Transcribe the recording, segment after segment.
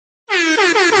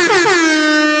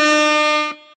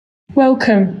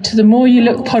Welcome to the More You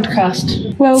Look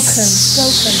podcast.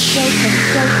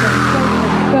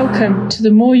 Welcome to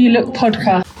the More You Look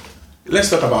podcast.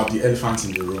 Let's talk about the elephant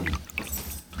in the room.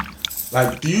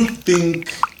 Like, do you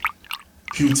think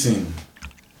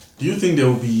there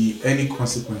will be any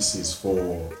consequences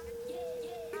for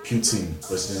Putin,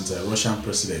 Russian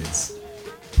president?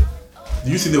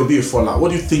 Do you think there will be a fallout? What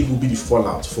do you think will be the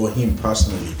fallout for him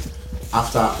personally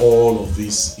after all of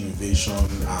this invasion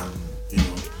and,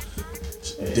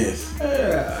 death?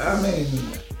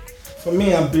 For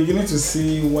me, I'm beginning to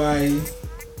see why,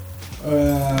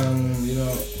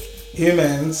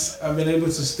 humans have been able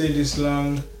to stay this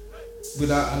long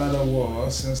without another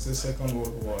war since the Second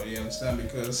World War. You understand?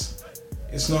 Because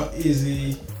it's not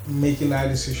easy making that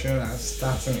decision and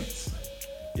starting it.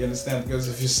 You understand? Because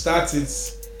if you start it,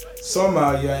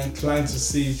 somehow you're inclined to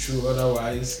see it through,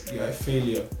 otherwise you're a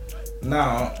failure.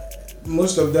 Now,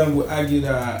 most of them will argue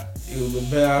that it will be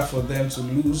better for them to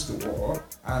lose the war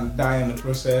and die in the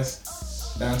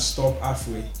process than stop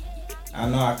halfway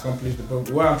and not accomplish the purpose.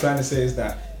 What I'm trying to say is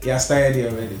that he has started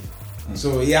it already.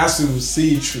 So he has to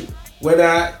see it through.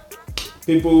 Whether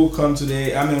people come to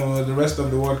the rest of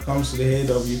the world comes to the aid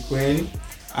of Ukraine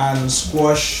and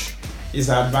squash his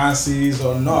advances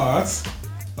or not,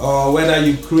 or whether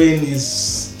Ukraine is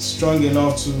strong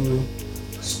enough to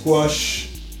squash,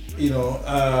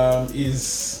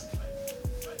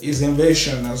 his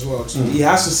invasion as well. So he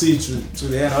has to see it to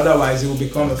the end, otherwise it will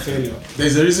become a failure.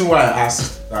 There's a reason why I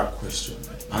asked that question,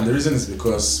 and the reason is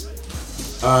because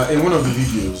in one of the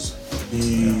videos,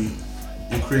 the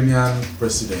Ukrainian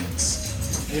president,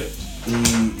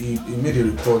 he made a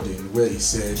recording where he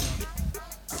said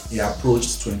he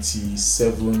approached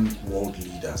 27 world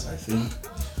leaders, I think,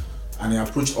 and he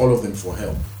approached all of them for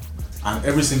help, and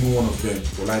every single one of them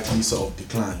politely sort of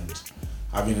declined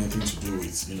having anything to do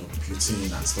with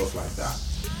Putin and stuff like that.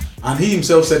 And he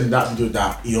himself said in that video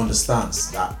that he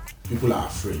understands that people are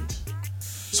afraid.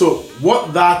 So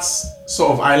what that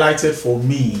sort of highlighted for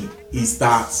me is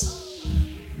that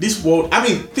this world,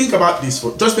 think about this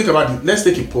let's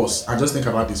take a pause and just think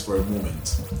about this for a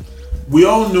moment. We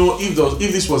all know if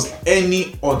this was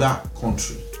any other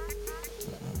country,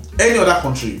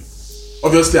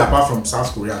 obviously apart from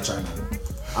South Korea and China,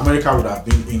 America would have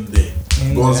been in there,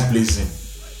 guns blazing,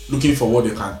 looking for what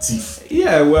they can thief.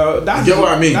 Yeah, well, that's, you get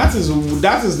what I mean? That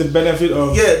is the benefit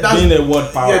of being a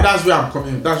world power. Yeah, that's where I'm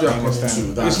coming. That's where I'm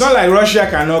coming to. It's not like Russia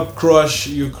cannot crush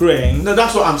Ukraine. No,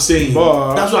 that's what I'm saying.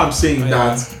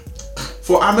 That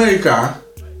for America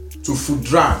to foot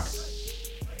drag,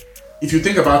 if you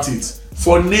think about it,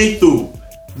 for NATO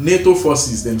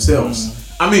forces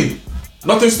themselves,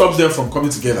 nothing stops them from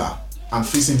coming together and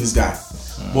facing this guy.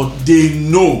 But they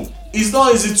know it's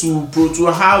not easy to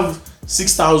have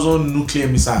 6,000 nuclear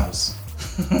missiles.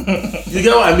 You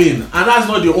get what I mean? And that's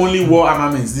not the only war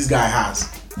armaments this guy has.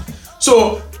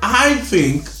 So I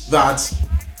think that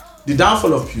the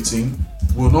downfall of Putin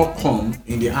will not come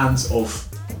in the hands of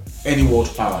any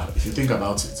world power. If you think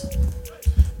about it,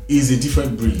 he's a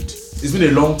different breed. It's been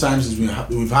a long time since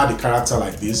we've had a character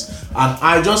like this, and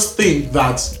I just think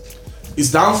that his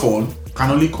downfall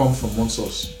can only come from one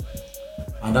source,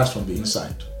 and that's from the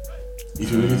inside.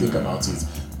 If you really think about it,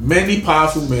 many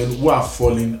powerful men who have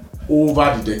fallen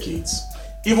over the decades,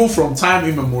 even from time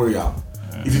immemorial.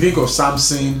 If you think of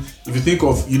Samson, if you think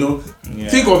of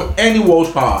think of any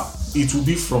world power, it will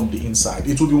be from the inside.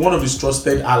 It will be one of his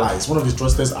trusted allies, one of his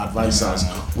trusted advisors.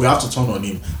 We have to turn on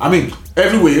him.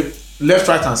 Everywhere, left,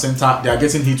 right, and center, they are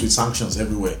getting hit with sanctions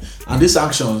everywhere, and these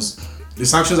sanctions. The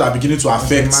sanctions are beginning to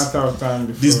affect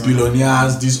these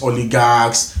billionaires, these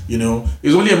oligarchs.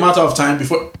 It's only a matter of time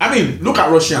before. Look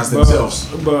at Russians themselves.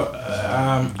 But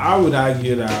I would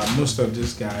argue that most of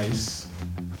these guys,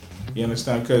 you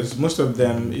understand, because most of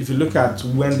them, if you look at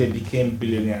when they became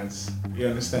billionaires, you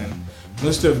understand,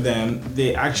 most of them,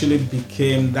 they actually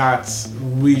became that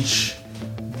rich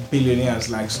billionaires,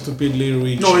 like stupidly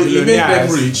rich. No, he made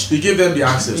them rich. He gave them the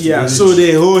access. Yeah, so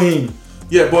they owe him.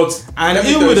 Yeah, but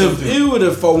he would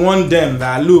have forewarned them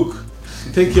that, look,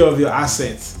 take care of your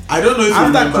assets. I don't know if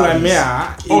after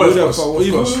Crimea,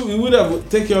 he would have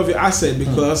taken care of your asset,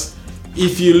 because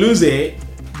if you lose it,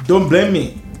 don't blame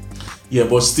me. Yeah,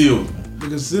 but still,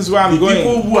 because this is where I'm going. The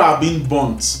people who are being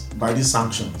burnt by these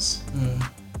sanctions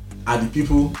are the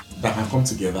people that can come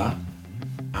together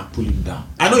and pull him down.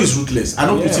 I know it's ruthless. I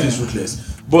know Putin is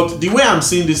ruthless, but the way I'm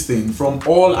seeing this thing, from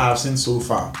all I've seen so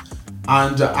far.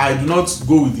 And I do not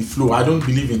go with the flow. I don't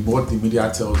believe in what the media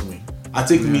tells me. I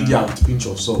take media with a pinch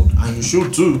of salt, and you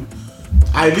should too.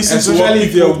 I listen especially to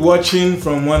if you're watching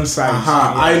from one side.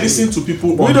 I listen to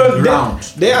people on the ground.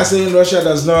 They are saying Russia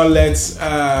does not let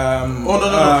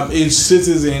its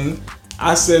citizen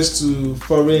access to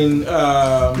foreign.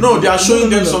 No, they are showing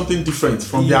them something different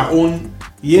from their own.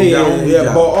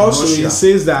 But also it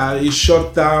says that it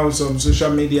shut down some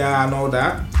social media and all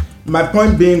that. My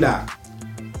point being that,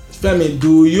 Femi,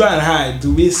 do you and I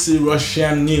we see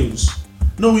Russian news?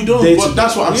 No, we don't. But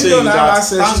that's what I'm saying.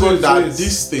 Thank God that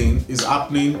this thing is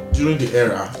happening during the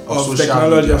era of social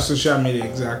technology media. of social media.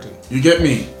 Exactly. You get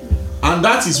me? And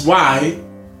that is why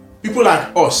people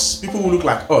like us, people who look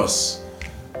like us,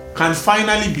 can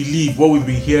finally believe what we've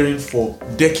been hearing for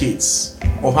decades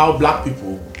of how black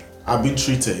people are being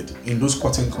treated in those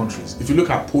cotton countries. If you look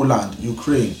at Poland,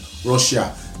 Ukraine,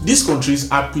 Russia, these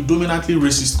countries are predominantly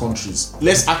racist countries.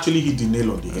 Let's actually hit the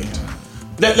nail on the head.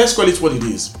 Let's call it what it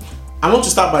is. I want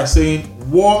to start by saying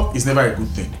war is never a good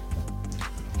thing.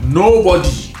 Nobody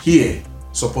here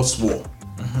supports war.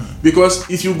 Because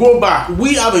if you go back,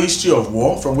 we have a history of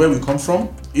war from where we come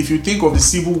from. If you think of the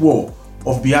civil war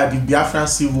of the Biafran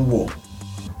civil war,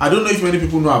 I don't know if many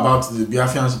people know about the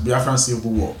Biafran civil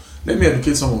war. Let me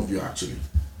educate some of you actually.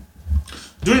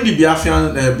 During the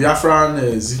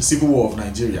Biafran civil war of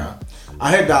Nigeria,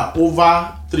 I heard that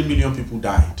over 3 million people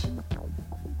died.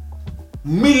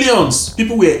 Millions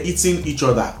people were eating each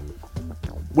other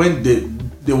when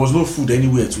there was no food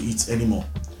anywhere to eat anymore.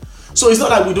 So it's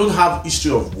not like we don't have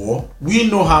history of war.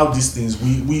 We know how these things,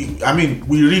 we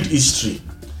read history.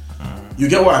 You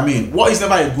get what I mean? War is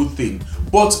never a good thing.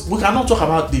 But we cannot talk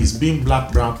about this being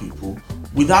black, brown people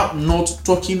without not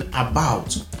talking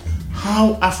about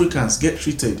how Africans get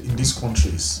treated in these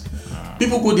countries.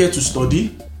 People go there to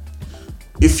study.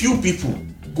 A few people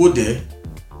go there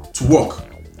to work.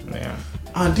 Yeah.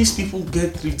 And these people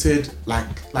get treated like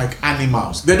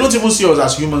animals. They don't even see us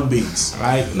as human beings.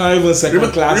 Like not even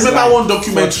second class. Remember like one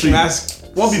documentary,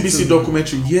 one BBC citizen.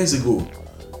 documentary years ago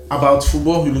about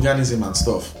football hooliganism and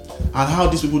stuff, and how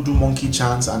these people do monkey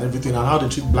chants and everything, and how they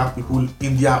treat black people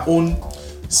in their own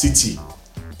city,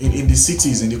 in the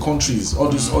cities, in the countries, all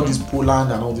this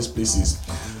Poland and all these places.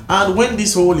 And when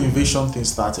this whole invasion thing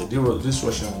started, this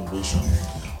Russian invasion,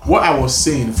 what I was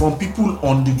saying from people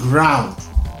on the ground,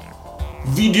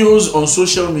 videos on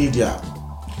social media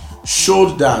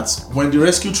showed that when the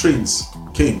rescue trains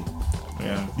came,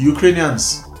 the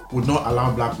Ukrainians would not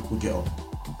allow black people get on.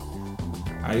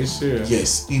 Are you serious?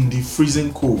 Yes, in the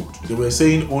freezing cold. They were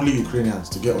saying only Ukrainians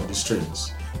to get on these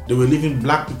trains. They were leaving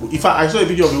black people. In fact, I saw a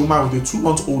video of a woman with a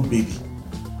 2-month-old baby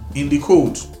in the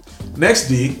cold. Next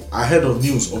day, I heard of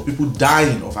news of people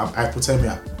dying of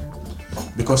hypothermia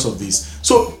because of this.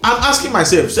 So I'm asking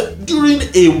myself, so during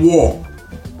a war,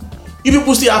 if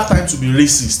people still have time to be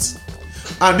racist,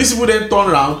 and these people then turn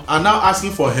around and now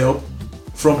asking for help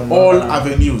from all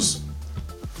avenues.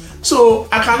 So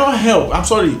I cannot help. I'm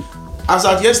sorry. As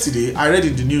of yesterday, I read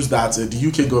in the news that the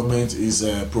UK government is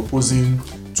proposing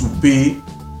to pay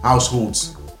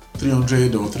households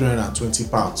 300 or 320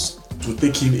 pounds to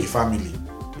take in a family,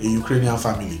 a Ukrainian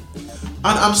family.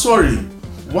 And I'm sorry,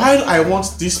 while I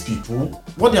want these people,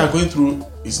 what they are going through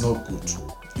is not good.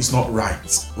 It's not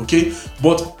right. Okay?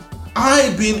 But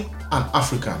I being an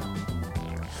African,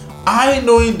 I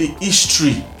knowing the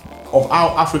history of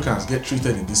how Africans get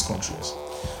treated in these countries,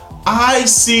 I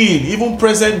seen even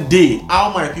present day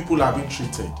how my people are being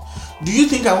treated. Do you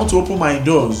think I want to open my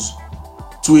doors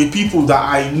to a people that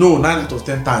I know 9 out of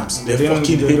 10 times they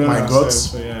fucking hate my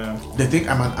guts? They think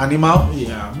I'm an animal?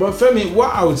 Yeah, but Femi,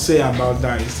 what I would say about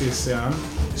that is this: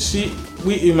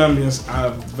 we human beings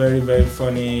are very, very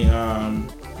funny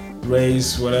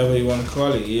race, whatever you want to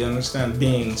call it. You understand,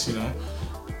 beings. You know.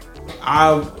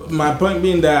 My point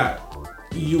being that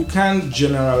you can't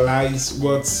generalize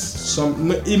what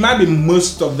it might be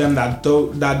most of them that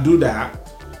do that.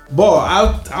 But I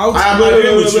am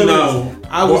agreeing with you now.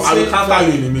 I will counter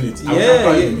you in a minute.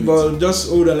 Yeah, but just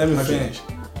hold on, let me finish.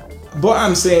 But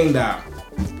I'm saying that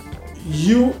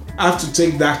you have to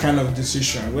take that kind of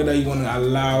decision, whether you want to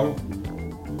allow.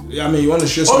 I mean, you want to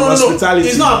show some hospitality.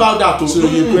 It's not about that. To the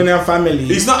Ukrainian family.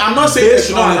 It's not. I'm not saying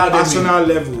based on a personal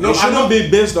level. No, it should not be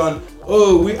based on.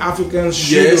 Oh, we Africans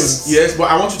shouldn't. Yes,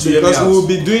 but I want you to hear me out. Because we will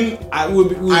be doing, we'll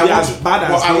be as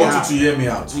bad as I want you to hear me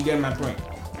out. You get my point.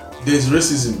 There's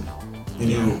racism in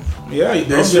Europe. Yeah,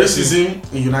 there's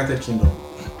racism in United Kingdom.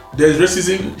 There's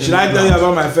racism. Should I tell you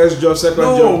about my first job, second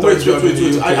job, third job?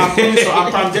 Wait.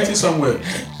 I'm getting somewhere.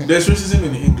 There's racism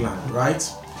in England, right?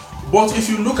 But if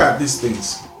you look at these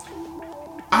things,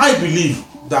 I believe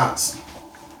that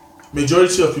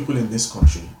majority of people in this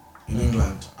country, in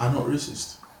England, are not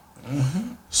racist.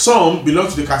 Some belong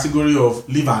to the category of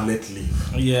live and let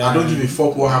live. Yeah. I don't give a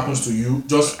fuck what happens to you.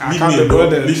 Just leave me alone.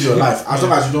 Live your life as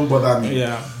long as you don't bother me.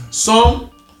 Yeah.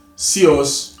 Some see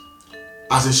us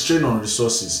as a strain on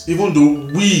resources, even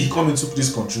though we come into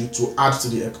this country to add to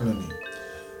the economy.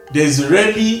 There's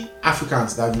rarely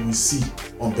Africans that you will see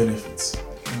on benefits.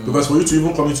 Because for you to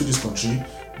even come into this country,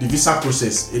 the visa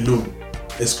process alone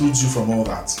excludes you from all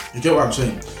that. You get what I'm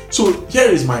saying? So here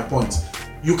is my point.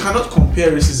 You cannot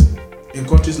compare racism in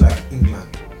countries like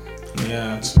England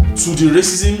to the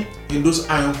racism in those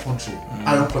iron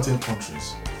curtain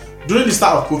countries. During the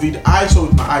start of COVID, I saw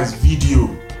with my eyes video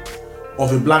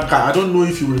of a black guy. I don't know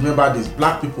if you remember this.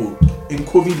 Black people in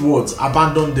COVID wards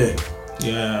abandoned there.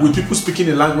 Yeah. With people speaking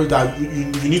a language that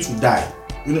you need to die.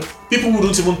 You know, people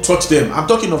wouldn't even touch them. I'm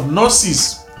talking of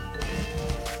nurses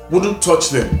wouldn't touch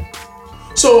them.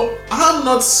 So I'm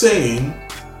not saying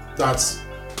that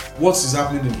what is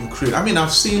happening in Ukraine. I mean,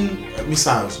 I've seen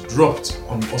missiles dropped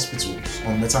on hospitals,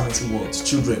 on maternity wards,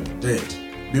 children dead,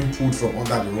 being pulled from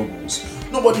under the rubbles.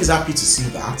 Nobody is happy to see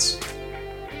that.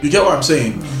 You get what I'm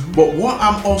saying? But what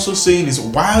I'm also saying is,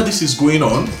 while this is going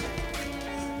on,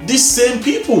 these same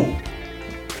people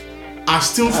are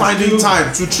still finding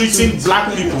time to treating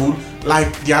black people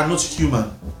like they are not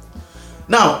human.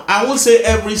 Now, I won't say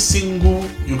every single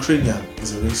Ukrainian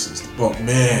is a racist, but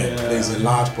man, there's a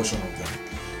large portion of them.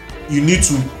 You need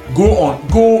to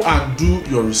go and do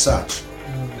your research.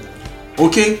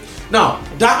 Okay? Now,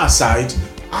 that aside,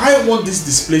 I want these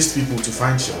displaced people to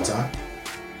find shelter.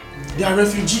 They are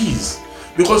refugees.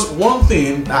 Because one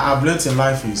thing that I've learned in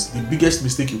life is the biggest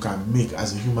mistake you can make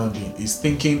as a human being is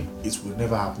thinking it will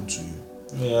never happen to you.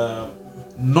 Yeah.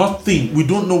 Nothing. We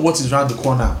don't know what is around the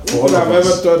corner. Who would have ever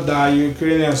thought that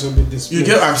Ukrainians will be displaced? You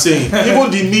get what I'm saying?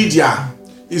 Even the media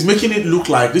is making it look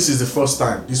like this is the first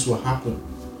time this will happen.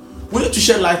 We need to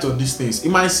shed light on these things. It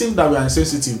might seem that we are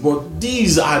insensitive, but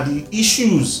these are the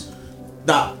issues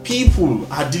that people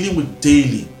are dealing with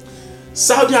daily.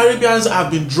 Saudi Arabians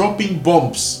have been dropping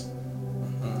bombs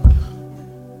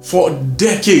for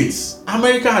decades.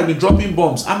 America has been dropping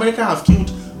bombs. America have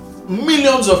killed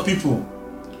millions of people.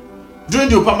 During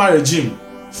the Obama regime,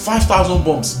 5,000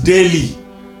 bombs daily.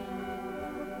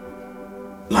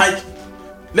 Like,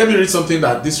 let me read something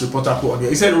that this reporter put on here.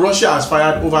 He said Russia has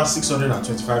fired over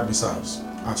 625 missiles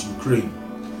at Ukraine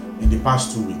in the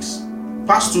past 2 weeks.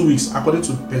 Past 2 weeks, according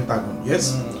to the Pentagon.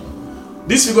 Yes?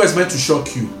 This figure is meant to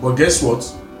shock you, but guess what?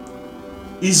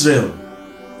 Israel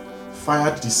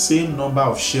fired the same number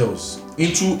of shells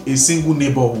into a single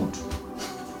neighborhood.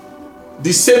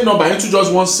 The same number into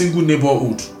just one single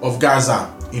neighborhood of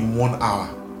Gaza in 1 hour.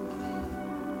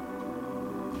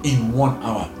 In 1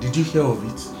 hour. Did you hear of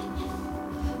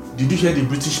it? Did you hear the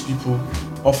British people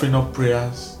offering up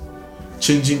prayers,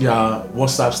 changing their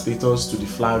WhatsApp status to the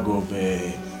flag of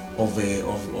that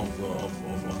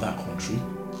country?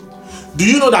 Do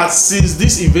you know that since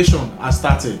this invasion has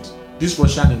started, this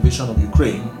Russian invasion of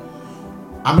Ukraine,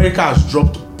 America has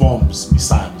dropped bombs,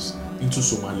 missiles into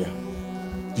Somalia?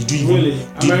 Did you even? Really?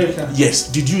 America? Yes.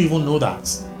 Did you even know that?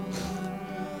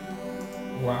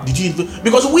 Wow. Did you even?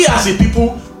 Because we as a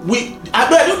people, I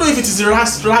don't know if it is the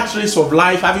rat race of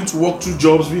life, having to work 2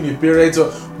 jobs, being a parent.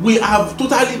 We have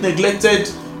totally neglected,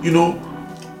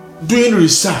 doing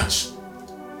research,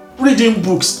 reading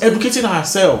books, educating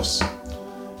ourselves.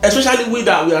 Especially we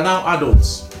that we are now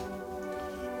adults.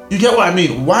 You get what I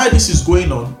mean? While this is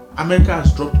going on, America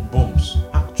has dropped bombs,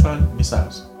 actual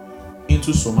missiles,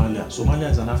 into Somalia. Somalia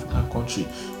is an African country.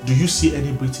 Do you see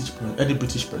any British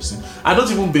person? I don't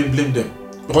even blame them,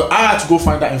 because I had to go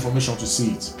find that information to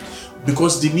see it.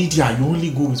 Because the media, you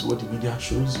only go with what the media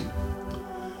shows you.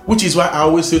 Which is why I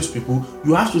always say to people,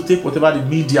 you have to take whatever the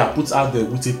media puts out there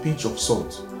with a pinch of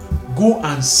salt. Go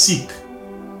and seek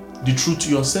the truth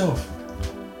yourself.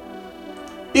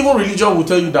 Even religion will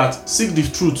tell you that seek the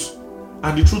truth,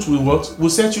 and the truth will what? Will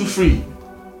set you free.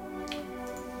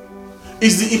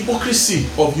 It's the hypocrisy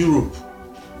of Europe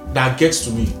that gets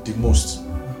to me the most.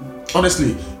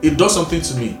 Honestly, it does something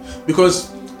to me.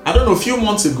 Because, I don't know, a few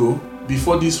months ago,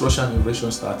 before this Russian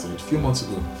invasion started, a few months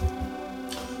ago,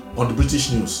 on the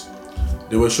British news,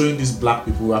 they were showing these black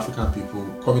people, African people,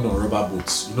 coming on rubber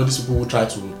boats. You know, these people who try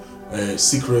to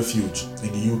seek refuge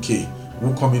in the UK,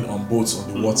 who come in on boats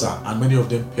on the water, and many of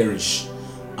them perish.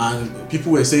 And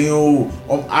people were saying,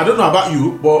 I don't know about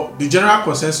you, but the general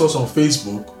consensus on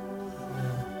Facebook,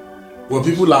 where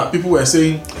people were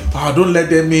saying, don't let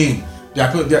them in.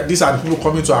 These are the people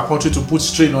coming to our country to put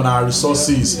strain on our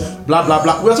resources. Blah blah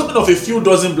blah. We are talking of a few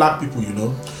dozen black people,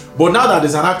 But now that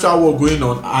there's an actual war going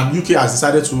on and UK has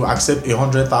decided to accept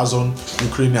 100,000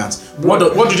 Ukrainians, what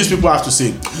do these people have to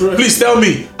say? Please tell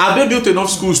me, have they built enough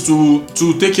schools to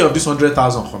take care of this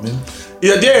 100,000 coming?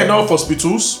 Are there enough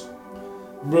hospitals?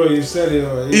 Bro, you said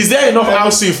it. Is there enough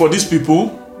housing for these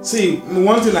people? See,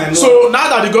 one thing I know. So now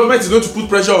that the government is going to put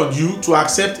pressure on you to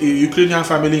accept a Ukrainian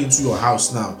family into your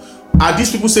house now, are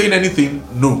these people saying anything?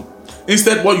 No.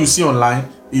 Instead, what you see online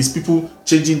is people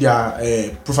changing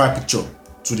their profile picture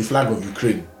to the flag of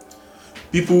Ukraine.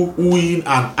 People oohing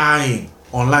and eyeing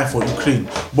online for Ukraine.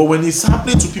 But when it's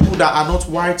happening to people that are not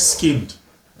white-skinned,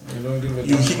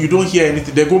 you don't hear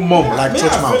anything. They go mum like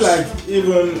church mouse. I feel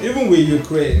like even with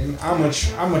Ukraine, how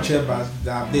much ever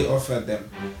that they offer them.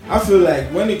 I feel like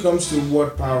when it comes to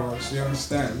world powers, you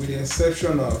understand, with the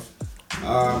exception of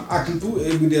I can put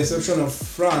it with the exception of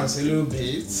France a little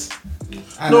bit.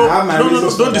 And no,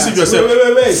 don't deceive yourself.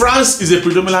 Wait. France is a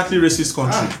predominantly racist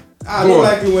country. I don't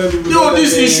like it when people.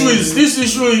 This issue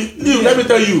is. Let me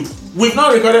tell you. We've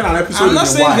not recorded an episode. I'm not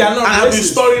saying they are not racist. I've been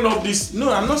storing up this. No,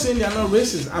 I'm not saying they are not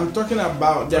racist. I'm talking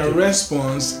about their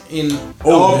response in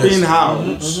helping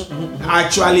house.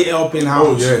 Actually helping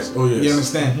house. Oh yes. You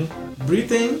understand?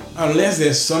 Britain, unless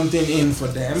there's something in for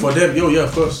them. Yeah,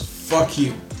 of course. Fuck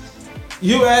you.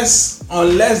 US,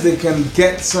 unless they can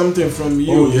get something from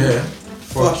you. Oh yeah.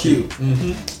 Fuck you.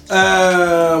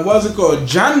 What's it called?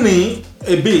 Germany,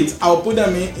 a bit. I'll put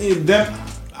them in them.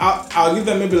 I'll give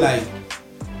them maybe like,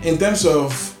 in terms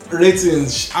of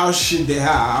ratings, how shit they are,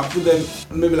 I'll put them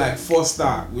maybe like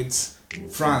 4-star with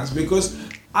France, because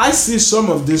I see some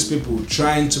of these people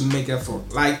trying to make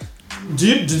effort. Like,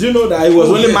 did you know that it was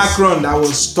only Macron that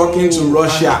was talking to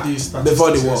Russia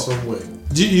before the war? Somewhere.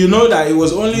 Did you know that it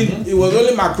was only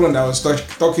Macron that was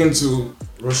talking to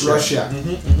Russia?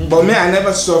 But me, I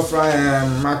never saw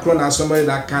Macron as somebody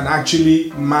that can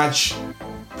actually match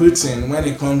Putin when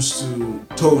it comes to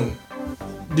tone.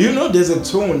 Do you know there's a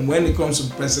tone when it comes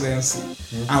to presidency?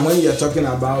 And when you're talking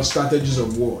about strategies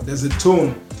of war, there's a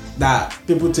tone that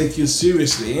people take you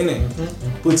seriously, innit?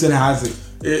 Putin has it.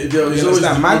 You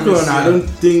understand? Macron, I don't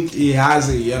think he has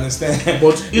it, you understand?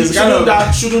 But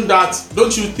shouldn't that,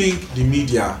 don't you think the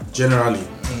media generally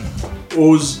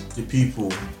owes the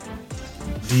people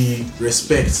the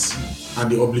respect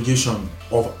and the obligation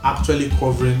of actually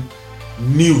covering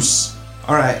news?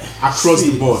 All right, across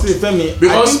the board. See, Femi,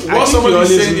 because what somebody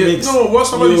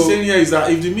is saying here is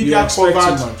that if the media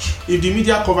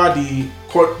covered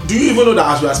do you even know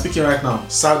that as we are speaking right now,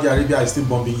 Saudi Arabia is still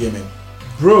bombing Yemen?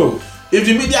 Bro, if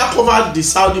the media covered the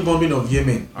Saudi bombing of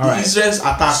Yemen, Israel's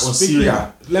attack on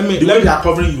Syria, let me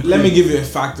give you a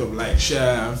fact of like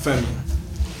Femi.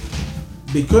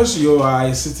 Because you are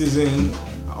a citizen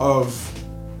of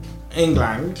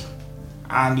England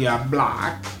and you are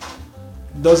black,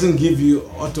 doesn't give you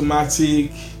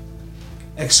automatic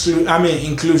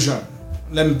inclusion.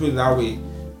 Let me put it that way.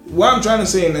 What I'm trying to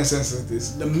say in essence is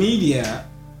this: the media,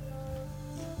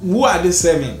 who are they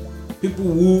serving? People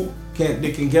who can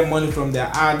get money from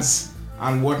their ads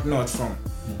and whatnot from.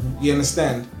 You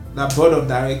understand? The board of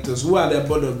directors. Who are their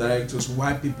board of directors?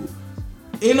 White people.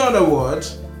 In other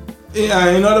words,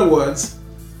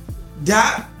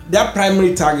 their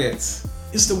primary target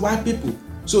is the white people.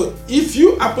 So if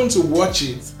you happen to watch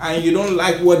it and you don't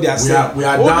like what they are saying, we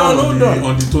are down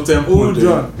on the totem pole. Hold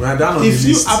on. We are down on the list. If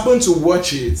you happen to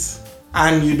watch it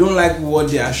and you don't like what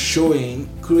they are showing,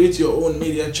 create your own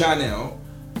media channel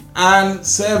and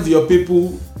serve your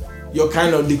people the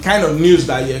kind of news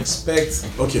that you expect.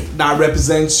 Okay. That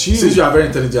represents you. Since you are very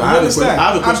intelligent, I have a question.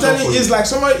 I'm telling you,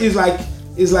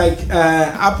 it's like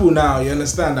Apple now. You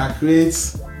understand, that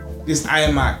creates this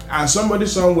iMac, and somebody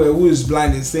somewhere who is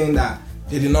blind is saying that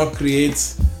they did not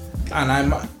create an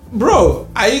iMac. Bro,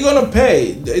 are you gonna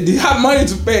pay? Do you have money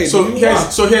to pay? So here's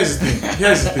the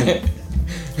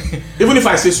thing. Even if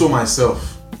I say so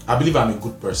myself, I believe I'm a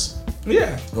good person.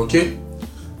 Yeah. Okay.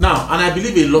 Now, and I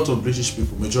believe a lot of British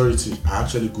people, majority, are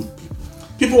actually good people.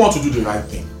 People want to do the right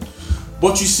thing.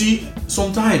 But you see,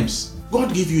 sometimes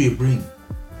God gave you a brain.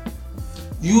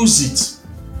 Use it.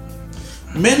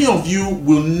 Many of you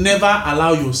will never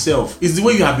allow yourself. It's the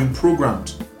way you have been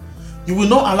programmed. You will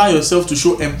not allow yourself to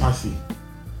show empathy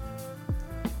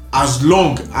as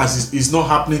long as it's not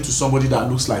happening to somebody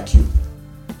that looks like you.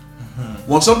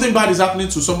 When something bad is happening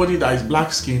to somebody that is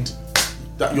black skinned,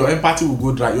 that your empathy will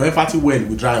go dry. Your empathy well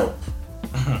will dry up.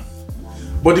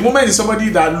 But the moment it's somebody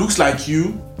that looks like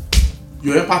you,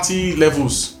 your empathy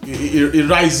levels it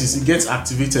rises, it gets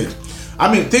activated.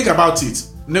 I mean, think about it.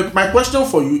 Now, my question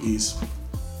for you is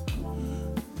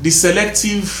the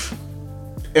selective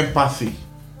empathy,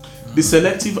 the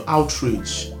selective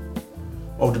outrage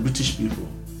of the British people.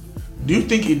 do you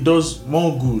think it does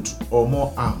more good or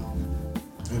more harm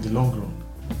in the long run?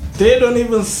 They don't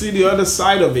even see the other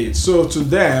side of it. So to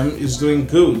them, it's doing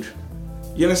good.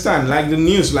 You understand? Like the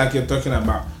news, like you're talking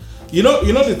about. You know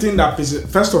the thing that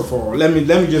first of all, let me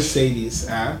just say this.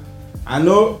 I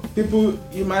know people,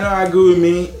 you might not agree with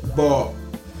me, but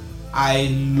I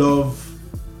love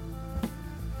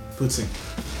Putin.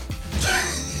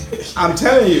 I'm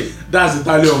telling you, that's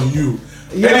entirely on you.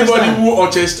 Anybody who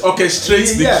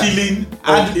orchestrates the killing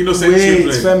of innocent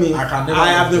children, Femi, I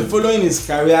have been following his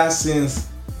career since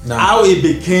how he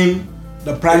became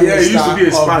the prime minister he used to be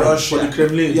a spy of Russia. For the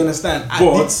Kremlin. You understand?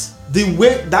 But the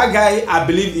way that guy, I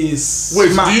believe, is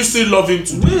wait, smart. do you still love him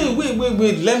today?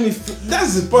 Wait. Let me.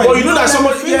 That's the point. But you know that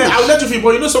somebody. Yeah, I'll let you feel.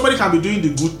 But you know somebody can be doing the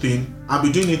good thing and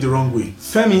be doing it the wrong way.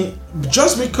 Femi,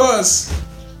 just because.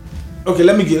 Okay,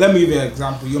 let me give you an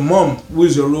example. Your mom, who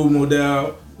is your role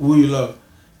model, who you love,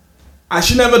 has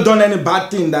she never done any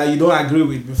bad thing that you don't agree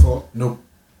with before? No.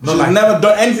 She's never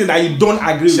done anything that you don't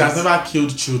agree with. She has never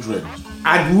killed children.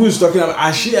 And who is talking about?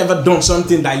 Has she ever done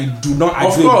something that you do not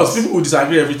agree with? Of course, people will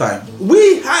disagree every time.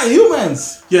 We are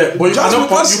humans. Yeah, but you can't.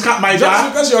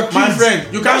 Because you're kids, my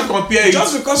friend, you can't compare it.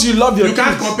 Just because you love your kids. You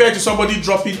can't compare it to somebody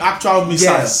dropping actual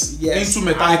missiles into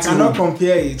metallic. I cannot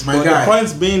compare it. My guy. The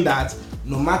point being that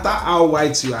no matter how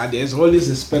white you are, there's always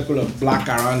a speckle of black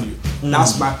around you.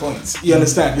 That's my point. You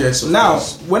understand? Yes. Now,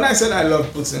 when I said I love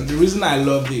Putin, the reason I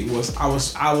loved it was I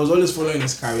was always following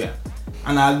his career,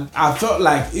 and I felt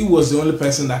like he was the only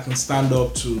person that can stand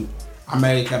up to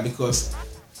America because,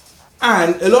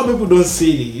 and a lot of people don't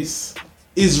see this.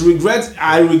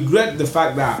 I regret the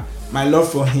fact that my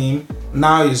love for him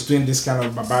now is doing this kind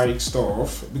of barbaric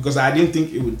stuff because I didn't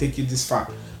think it would take it this far.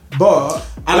 But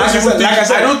I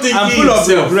don't think I'm full of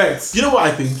regrets. You know what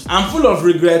I think? I'm full of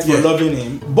regret for loving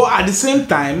him. But at the same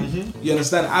time, you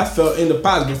understand, I felt in the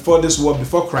past before this war,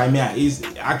 before Crimea,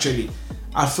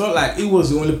 I felt like he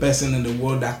was the only person in the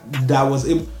world that was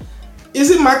able.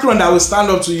 Is it Macron that will stand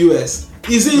up to US?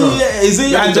 Is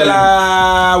it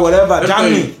Angela whatever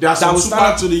Germany that will stand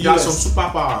up to the US? There are some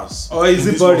superpowers. Or is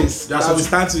it Boris that will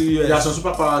stand to the US? There are some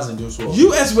superpowers in this world.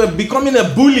 US were becoming a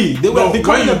bully. They were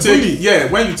becoming a bully. Yeah,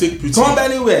 when you take Putin. Come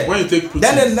anywhere. When you take Putin.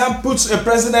 Then that puts a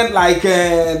president like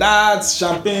that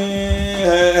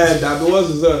champagne that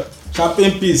was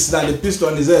champagne piece that they pissed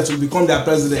on his head to become their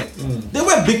president. They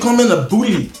were becoming a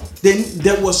bully. Then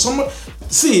there was someone.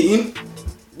 See, in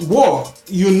war,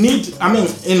 you need,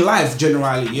 in life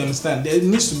generally, you understand, there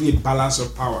needs to be a balance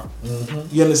of power.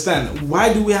 You understand?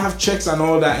 Why do we have checks and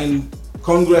all that in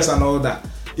Congress and all that?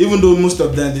 Even though most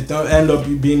of them, they end up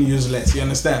being useless, you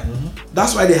understand?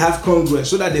 That's why they have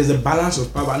Congress, so that there's a balance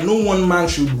of power. No one man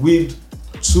should wield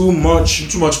too much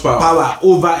power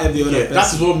over every other person.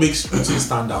 That is what makes Putin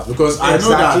stand out, because I know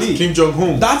that Kim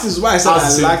Jong-un, that is why I said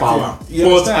I liked power. him.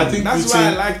 But I think that's Putin, why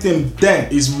I liked him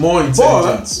then. Is more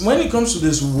intelligent. But when it comes to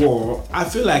this war, I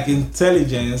feel like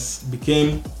intelligence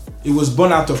was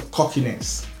born out of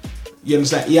cockiness. You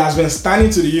understand? He has been standing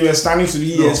to the US, standing to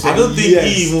the ES. I don't think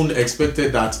he even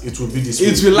expected that it would be this way.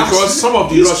 Because some of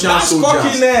the Russian soldiers.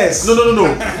 Cockiness.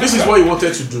 No. This is what he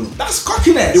wanted to do. That's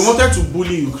cockiness. He wanted to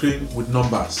bully Ukraine with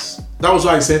numbers. That was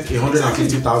why he sent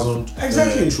 150,000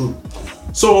 troops.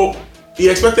 So he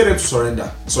expected them to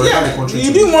surrender the country.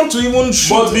 He didn't want to even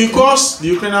shoot. But because the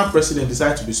Ukrainian president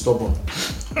decided to be stubborn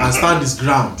and stand his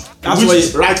ground, which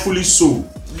is rightfully so.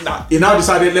 He now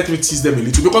decided, let me tease them a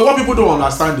little, because what people don't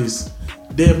understand is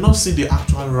they have not seen the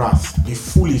actual wrath, the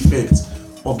full effect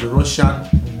of the Russian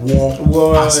war.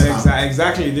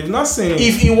 Exactly, they've not seen it.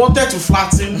 If he wanted to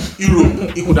flatten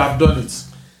Europe, he could have done it.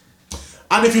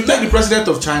 And if you take the president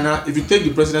of China, if you take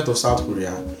the president of South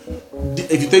Korea,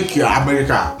 if you take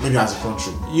America, maybe as a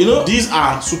country, these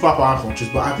are superpower countries.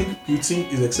 But I think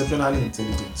Putin is exceptionally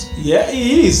intelligent. Yeah,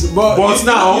 he is. But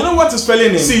now, you know what is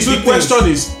failing him? See, so the question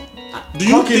is, do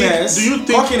you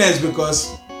think cockiness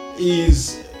because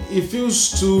he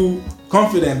feels too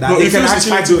confident that he can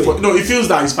actually do it. He feels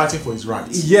that he's fighting for his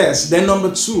rights. Yes. Then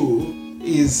number two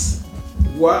is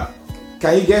what?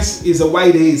 Can you guess? Is a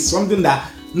white ace, something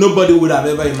that nobody would have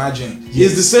ever imagined.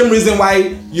 Yes. It's the same reason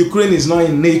why Ukraine is not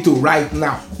in NATO right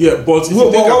now. Yeah, but if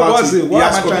you think about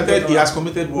it, he has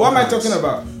committed. What am I talking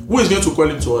about? Who is going to call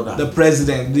him to order? The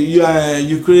president, the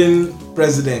Ukraine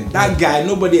president. That guy,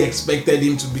 nobody expected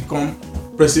him to become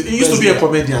president. He used to be a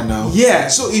comedian now. Yeah,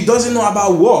 so he doesn't know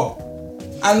about war.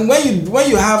 And when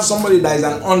you have somebody that is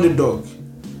an underdog,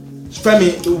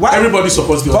 Femi, everybody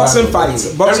supports the boxing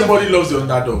underdog. Everybody loves the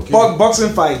underdog.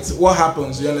 Boxing fight, what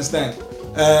happens? You understand?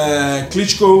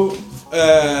 Klitschko,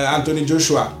 Anthony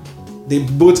Joshua, they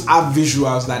both have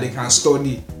visuals that they can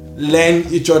study, learn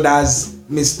each other's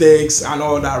mistakes and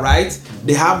all that, right?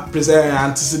 They have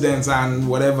antecedents and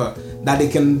whatever that they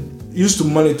can use to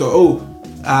monitor.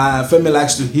 Femi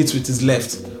likes to hit with his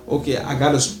left. Okay, I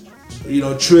gotta,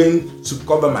 train to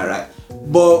cover my right.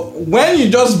 But when you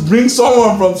just bring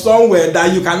someone from somewhere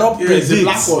that you cannot predict, the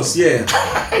black horse, you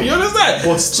understand?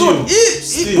 But still,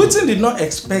 Putin did not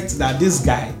expect that this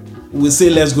guy will say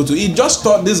let's go to. He just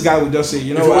thought this guy would just say,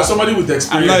 if it was somebody with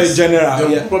experience, I'm not a general.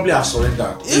 They would probably have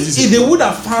surrendered. If they would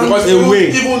have found because a way,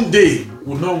 even they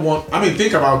would not want. I mean,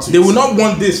 think about it. They would not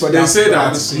want this for them. They say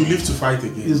that you live to fight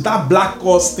again. It's that black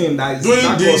horse thing that is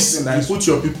doing this. You put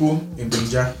your people in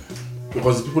danger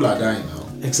because the people are dying now.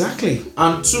 Exactly.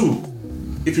 And two,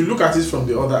 if you look at it from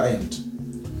the other end,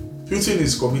 Putin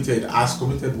has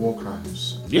committed war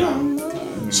crimes. Yeah.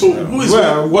 So who is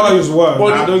war is war?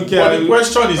 But I don't care. But the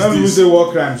question is when this: we say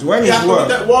war crimes, when is war?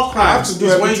 War crimes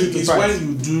is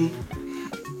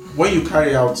when you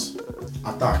carry out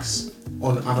attacks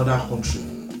on another country,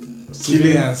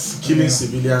 killing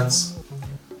civilians.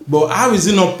 But how is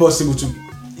it not possible to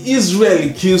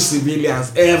Israel kill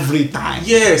civilians every time?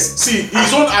 Yes. See,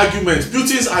 his own argument,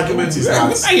 Putin's argument is that.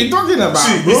 What are you talking about?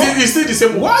 See, bro? It's still the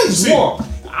same. Why is war?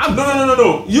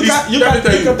 No. You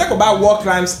can talk about war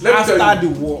crimes after the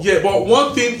war. Yeah, but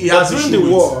one thing he has issue during the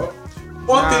with. war.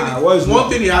 One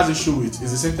thing he has issue with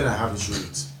is the same thing I have issue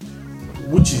with,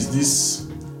 which is this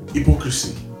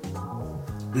hypocrisy.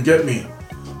 You get me?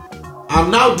 I'm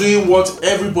now doing what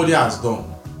everybody has done,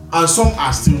 and some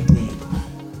are still doing.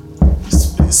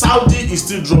 Saudi is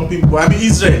still dropping,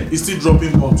 Israel is still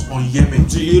dropping bombs on Yemen.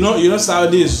 You know,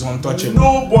 Saudi is untouchable.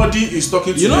 Nobody is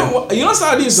talking to them.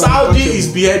 Saudi is untouchable. Saudi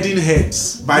is beheading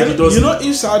heads by the dozen.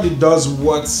 If Saudi does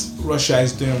what Russia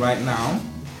is doing right now,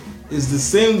 it's the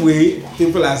same way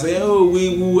people are saying,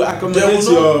 we will accommodate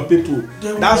your people.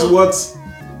 That's what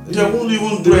they won't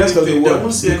even do anything. They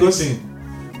won't say anything.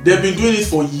 They've been doing it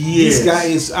for years. This guy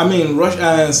is,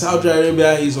 Russia and Saudi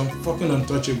Arabia is fucking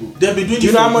untouchable. They've been doing it for years. Do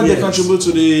you know how much they contribute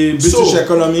to the British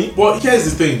economy? But here's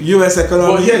the thing. US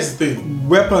economy. But here's the thing.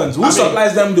 Weapons. Who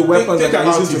supplies them the weapons that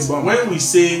are used to bomb? When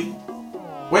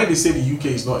they say the UK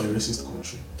is not a racist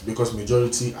country, because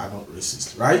majority are not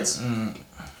racist, right?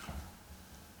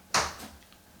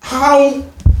 How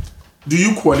do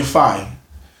you qualify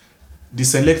the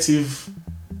selective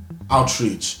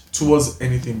outrage towards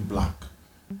anything black?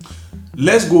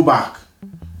 Let's go back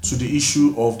to the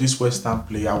issue of this Western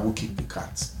player who kicked the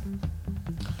cat.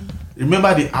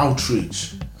 Remember the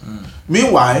outrage.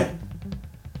 Meanwhile,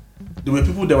 there were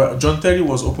people John Terry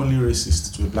was openly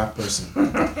racist to a black person.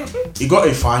 He got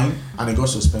a fine and he got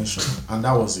suspension, and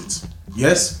that was it.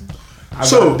 Yes?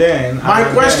 So then,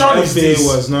 my question is this: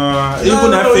 was not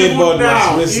even FA board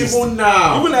was racist. Even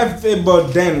now, even FA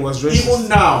board then was racist. Even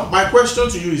now, my question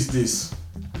to you is this: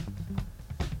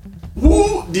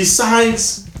 who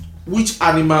decides which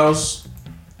animals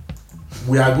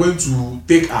we are going to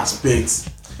take as pets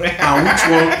and which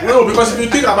one? No, because if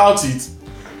you think about it,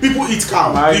 people eat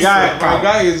cow. My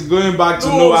guy is going back to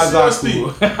Noah's Ark.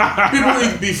 People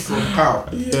eat beef from cow.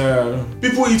 Yeah.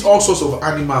 People eat all sorts of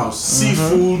animals,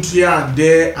 seafood here and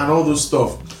there, and all those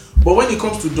stuff. But when it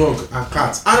comes to dog and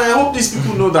cats, and I hope these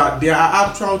people know that there are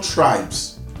actual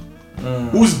tribes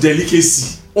whose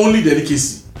only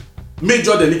delicacy,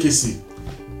 major delicacy,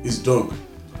 is dog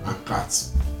and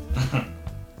cats.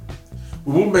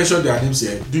 We won't mention their names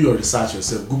here. Do your research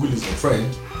yourself. Google is your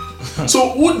friend. So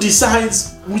who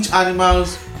decides which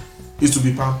animals is to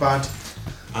be pampered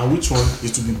and which one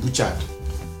is to be butchered?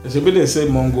 It's a bit they say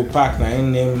Mongo Park now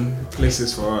in name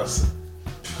places for us.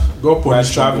 Go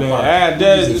polish traveling.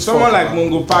 There's someone like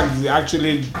Mongo Park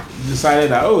actually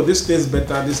decided that this tastes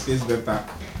better, this tastes better.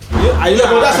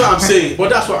 But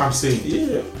that's what I'm saying.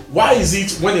 Yeah. Why is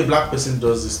it when a black person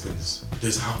does these things,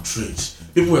 there's outrage?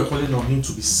 People were calling on him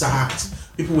to be sacked.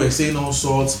 People were saying all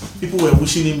sorts. People were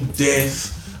wishing him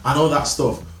death and all that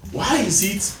stuff. Why is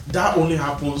it that only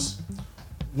happens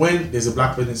when there's a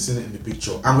black person sitting in the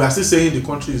picture? And we are still saying the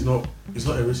country is not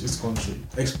a racist country.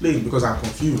 Explain, because I'm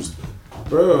confused.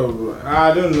 Bro,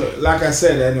 I don't know. Like I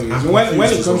said, anyways,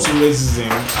 when it comes to racism,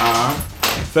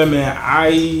 Femi,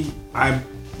 I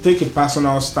take a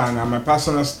personal stand, and my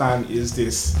personal stand is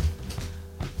this: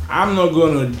 I'm not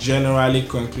going to generally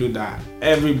conclude that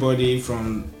everybody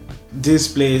from this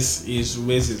place is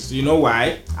racist. You know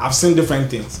why? I've seen different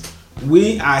things.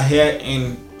 We are here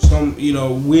in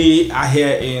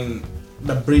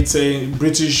the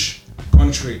British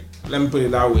country. Let me put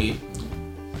it that way.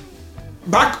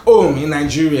 Back home in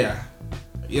Nigeria,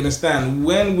 you understand,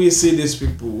 when we see these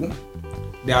people,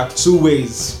 there are two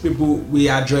ways we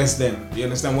address them. You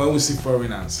understand? When we see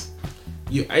foreigners,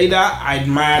 You either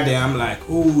admire them, like,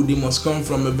 oh, they must come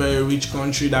from a very rich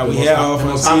country that we hear of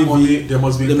on TV. They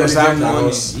must be They must have intelligent money.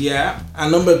 us. Yeah.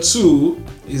 And number 2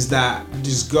 is that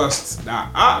disgust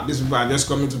that these people are just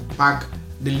coming to pack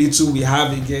the little we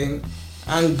have again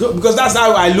and go, because that's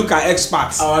how I look at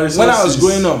expats. When I was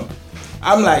growing up,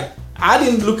 I'm like, I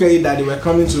didn't look at it that they were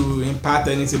coming to impart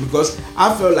anything, because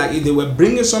I felt like if they were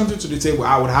bringing something to the table,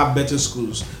 I would have better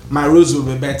schools. My roads would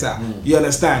be better. You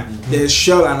understand? There's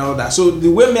shell and all that. So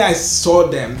the way I saw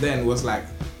them then was like,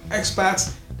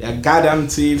 expats, they're goddamn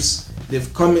thieves. They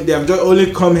have just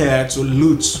only come here to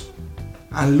loot.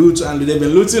 And they've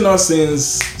been looting us since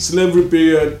slavery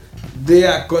period. They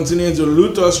are continuing to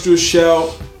loot us through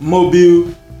Shell, Mobile,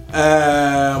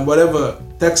 whatever.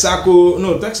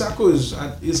 Texaco is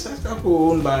Texaco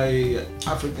owned by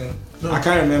African? No. I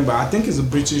can't remember. I think it's a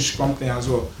British company as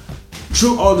well.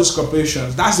 Through all these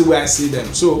corporations, that's the way I see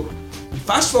them. So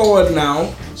fast forward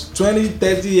now, 20,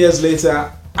 30 years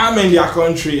later, I'm in their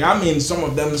country. I'm in some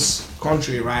of them's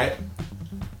country, right?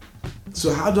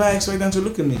 So how do I expect them to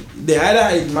look at me? They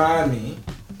either admire me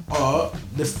or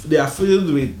they are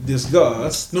filled with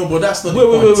disgust. No, but that's not the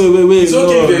point. Wait. It's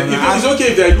okay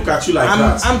if they look at you like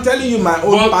that. I'm telling you my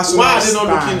own personal why are they not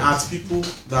stand. looking at people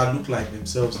that look like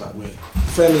themselves that way?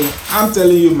 Femi, I'm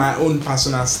telling you my own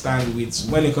personal stand with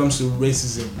when it comes to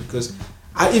racism, because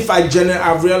I've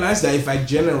realized that if I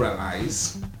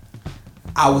generalize,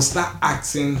 I will start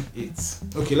acting it.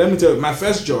 Okay, let me tell you, my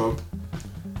first job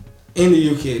in the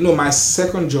UK, no, my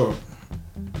second job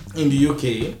in the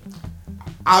UK,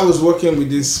 I was working with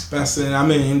this person,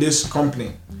 in this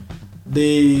company.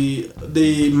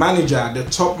 The manager, the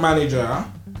top manager,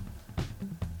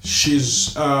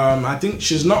 she's, I think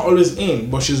she's not always in,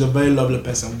 but she's a very lovely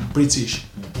person, British,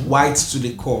 white to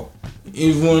the core.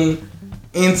 Even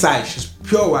inside, she's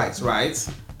pure white, right?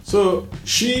 So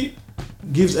she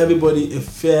gives everybody a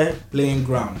fair playing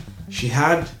ground. She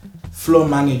had floor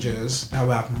managers that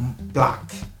were black.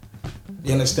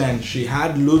 You understand? She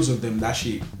had loads of them that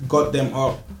she got them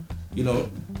up.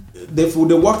 They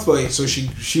worked for it. So she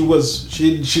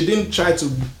didn't try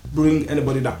to bring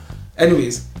anybody down.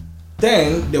 Anyways,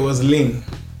 then there was Lynn,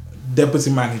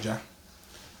 deputy manager.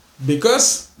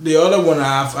 Because the other one,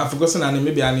 I've forgotten her name,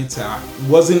 maybe Anita,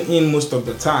 wasn't in most of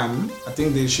the time. I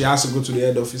think she has to go to the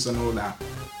head office and all that.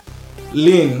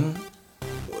 Lynn,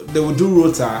 they would do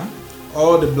rota.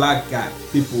 All the black guy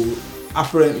people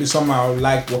apparently somehow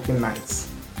like working nights.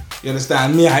 You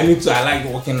understand? Me, I like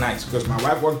working nights because my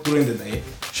wife worked during the day.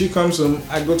 She comes home,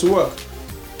 I go to work.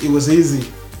 It was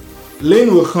easy.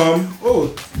 Lynn will come, oh,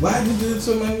 why did you do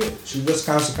so many? She just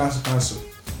cancel.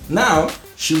 Now,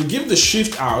 she will give the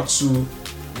shift out to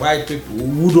white people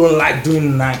who don't like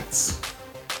doing nights.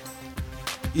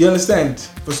 You understand?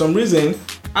 For some reason,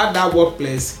 at that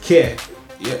workplace,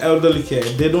 your elderly care,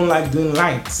 they don't like doing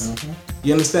nights. Mm-hmm.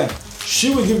 You understand?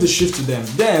 She will give the shift to them.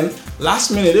 Then,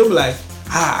 last minute, they'll be like,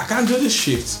 I can't do this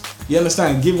shift. You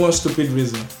understand? Give one stupid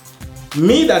reason.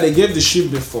 Me that they gave the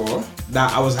shift before,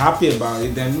 that I was happy about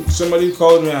it, then somebody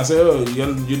called me and said, oh,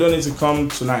 you don't need to come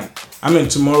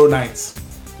tomorrow night.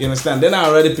 You understand? Then I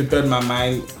already prepared my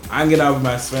mind, hanging out with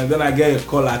my friend. Then I get a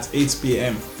call at 8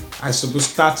 p.m. I supposed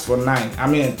to start for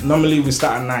 9. Normally we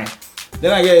start at 9.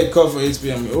 Then I get a call for 8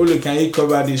 p.m. Oli, can you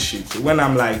cover this shift? When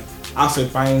I'm like, half a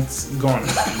pint gone.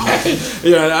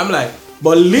 I'm like,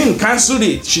 but Lynn cancelled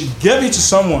it. She gave it to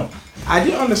someone. I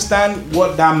didn't understand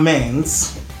what that meant,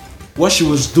 what she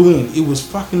was doing. It was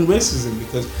fucking racism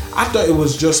because I thought it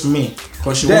was just me.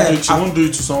 Because she won't do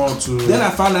it to someone to... Then I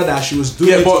found out that she was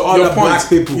doing it to other black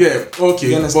people. Yeah,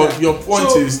 okay. But your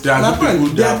point is there are good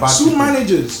people, there are bad people. Two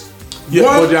managers. Yeah,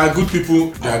 but there are good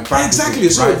people, there are bad exactly.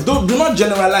 people. Exactly. So do not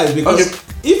generalize because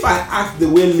if I act the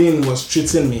way Lynn was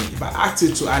treating me, if I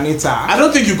acted to Anita... I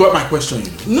don't think you got my question.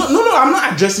 No, I'm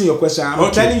not addressing your question.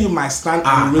 I'm telling you my stand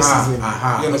on racism.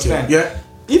 You understand? Okay. Yeah.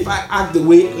 If I act the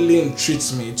way Lynn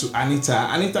treats me to Anita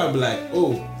will be like,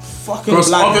 oh, fucking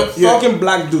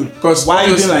black dude. Why are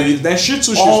you doing like this? Then she too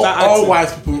should start acting. All white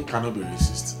people cannot be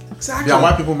racist. Exactly. There are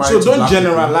white people married so to don't black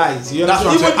generalize. People. That's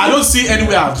what I'm saying. I don't see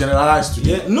anywhere I've generalized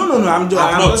today. Yeah, no. I'm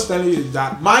just telling you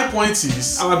that. My point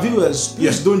is, our viewers,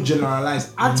 please don't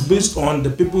generalize. Act based on the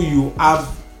people you have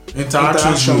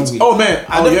interaction with. Oh man,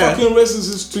 are they fucking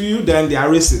racist to you? Then they are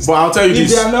racist. But I'll tell you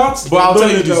this. If they are not, but I'll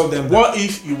tell you this. Them what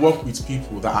if you work with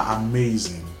people that are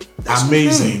amazing,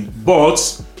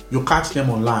 but you catch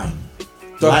them online?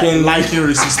 Liking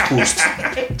racist posts,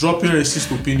 dropping racist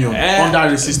opinion under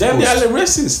racist then posts. They are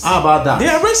racist. How about that? They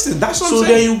are racist. That's what I'm saying.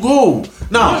 So there you go.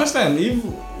 Now you understand?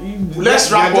 If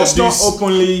let's wrap up just this. Not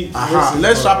openly.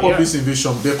 Let's wrap up this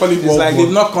invasion. They call it It's World like War.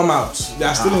 they've not come out. They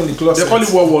are still in the closet. They call it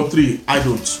World War 3. I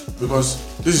don't, because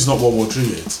this is not World War 3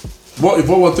 yet. What if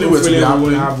World War 3 were to be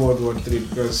happening? Have World War 3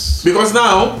 because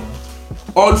now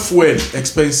all fuel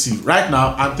expensive. Right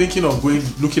now, I'm thinking of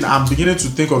I'm beginning to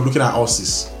think of looking at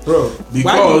horses. Bro,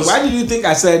 because why did you think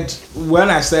I said when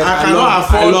I said I cannot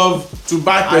afford to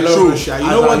buy petrol? Russia. You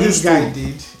know what this guy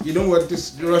did? You know what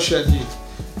this Russia did?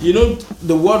 You know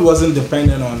the world wasn't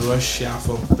dependent on Russia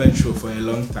for petrol for a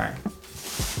long time.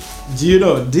 Do you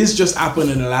know this just happened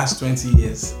in the last 20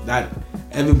 years that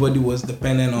everybody was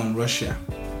dependent on Russia?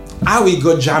 How we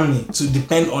got Germany to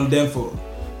depend on them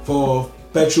for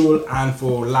petrol and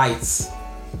for lights.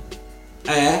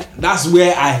 That's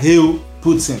where I hail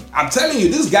Putin. I'm telling you,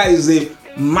 this guy is a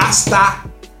master.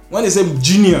 When they say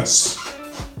genius,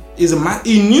 he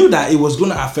knew that it was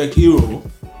going to affect Europe,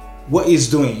 what he's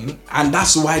doing, and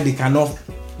that's why they cannot.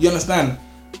 You understand?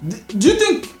 Do you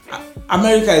think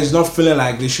America is not feeling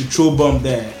like they should throw bomb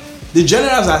there? The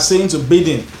generals are saying to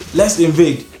Biden, let's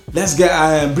invade. Let's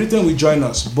get Britain will join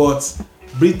us, but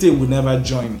Britain will never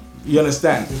join. You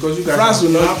understand? Because you guys France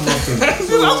will not have nothing.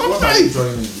 So what are you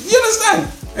joining? You understand?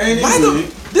 Anyway,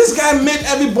 this guy made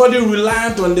everybody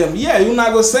reliant on them. Yeah, you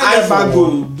not go send them back,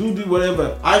 go do the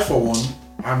whatever. I for one,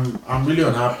 I'm really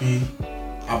unhappy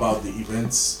about the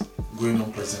events going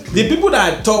on presently. The people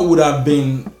that I thought would have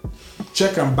been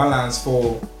check and balance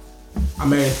for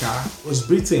America was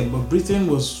Britain, but Britain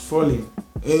was falling.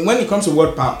 And when it comes to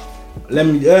world power, let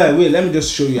me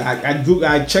just show you.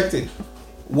 I checked it.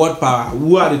 World power.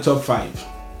 Who are the top 5?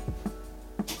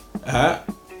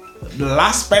 The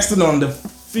last person on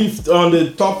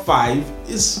the top 5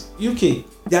 is UK.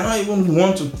 They are not even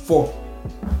 1 to 4.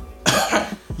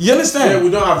 You understand? Yeah, we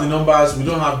don't have the numbers. We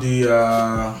don't have the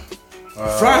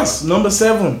France number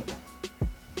 7.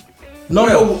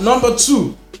 Number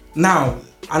 2. Now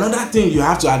another thing you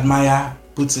have to admire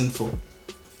Putin for.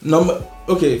 Number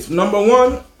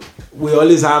 1, we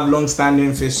always have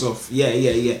long-standing face-off.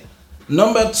 Yeah.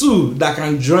 Number 2, that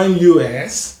can join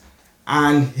US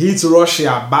and hit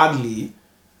Russia badly,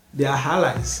 they are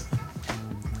allies.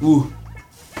 Ooh,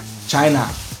 China.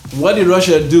 What did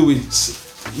Russia do with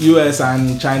US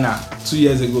and China 2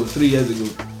 years ago, 3 years ago?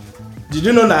 Did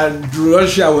you know that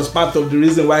Russia was part of the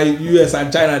reason why US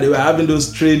and China, they were having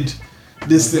those trade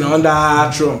this thing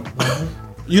under Trump?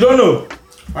 You don't know?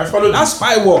 I followed. That's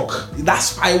spy work.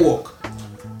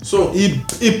 So he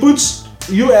puts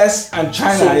US and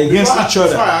China against each other.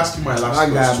 Before I ask you my last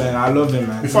question, guy, man, I love him,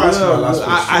 man. Before I ask you my last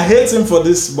question, I hate him for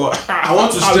this, but I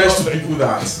want to stress to people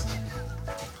that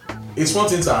it's one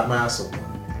thing to admire someone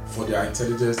for their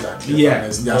intelligence, their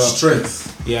cleverness, their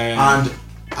strength. And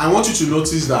I want you to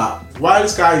notice that while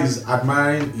this guy is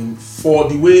admiring him for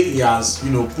the way he has,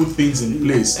 put things in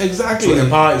place to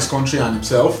empower his country and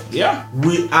himself,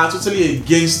 we are totally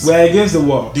against. We're against the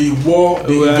war. The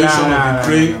invasion of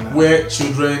Ukraine, where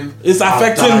children. It's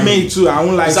affecting me too. I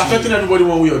won't lie. It's affecting everybody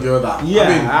one way or the other.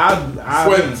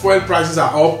 Yeah, fuel prices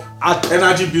are up.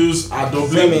 Energy bills are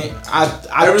doubling. I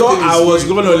thought I was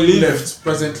going to live left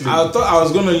presently. I thought I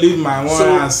was going to live my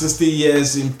 160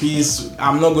 years in peace.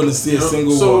 I'm not going to see a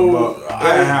single one, but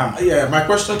I am. Yeah, my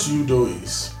question to you though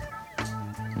is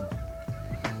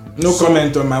no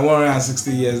comment on my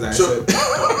 160 years. I said.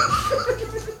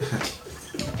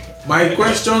 My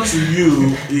question to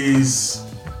you is,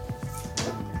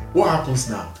 what happens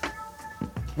now?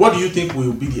 What do you think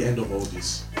will be the end of all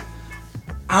this?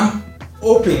 I'm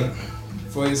hoping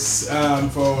for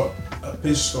a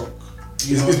peace talk.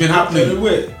 It's been happening.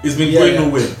 Anyway. It's been going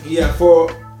nowhere. Yeah,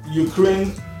 for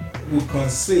Ukraine will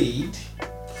concede.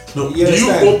 No, do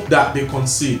you hope that they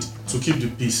concede to keep the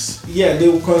peace? Yeah, they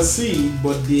will concede,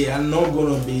 but they are not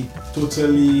going to be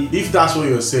totally. If that's what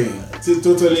you're saying,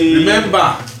 totally.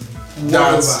 Remember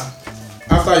that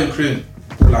after Ukraine,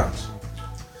 Poland.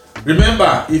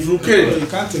 Remember, if Ukraine. No, you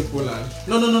can't take Poland.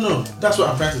 No. That's what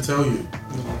I'm trying to tell you.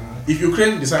 If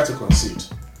Ukraine decides to concede,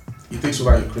 it takes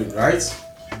over Ukraine, right?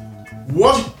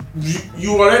 What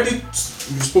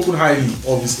you've spoken highly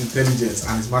of his intelligence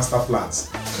and his master plans.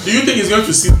 Do you think he's going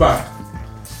to sit back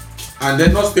and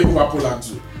then not take over Poland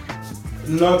too?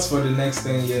 Not for the next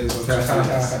 10 years or 20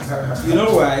 years. You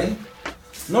know why?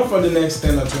 Not for the next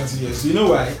 10 or 20 years. You know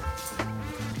why?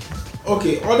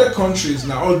 Okay, other countries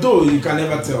now, although you can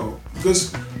never tell,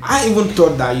 because I even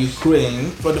thought that Ukraine,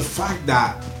 for the fact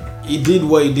that he did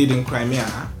what he did in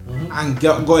Crimea and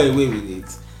got away with it,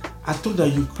 I thought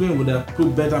that Ukraine would have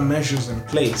put better measures in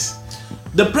place.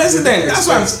 The president,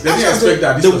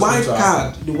 the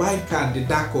white card, the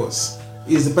dark horse,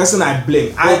 is the person I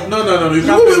blame. No. You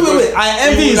can't. Wait. I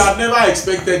envy. You would have never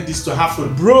expected this to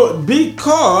happen, bro.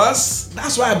 Because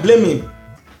that's why I blame him.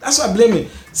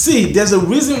 See, there's a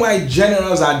reason why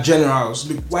generals are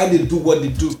generals. Why they do what they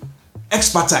do.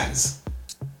 Expertise.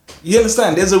 You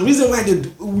understand? There's a reason why they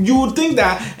do. You would think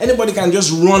that anybody can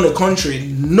just run a country.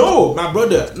 No, my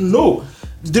brother. No.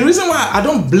 The reason why I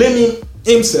don't blame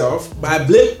himself, but I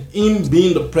blame him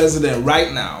being the president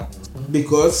right now,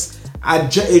 because a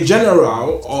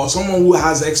general or someone who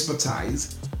has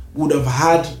expertise would have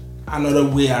had another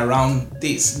way around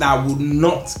this that would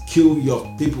not kill your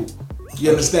people.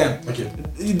 You understand? Okay.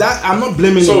 That I'm not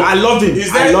blaming him. I love him.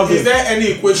 Is there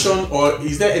any equation, or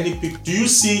is there any? Do you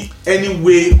see any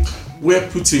way where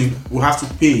Putin will have to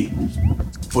pay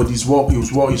for his war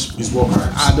crimes?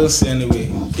 I don't see any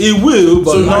way. It will,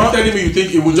 but so not. Are you telling me you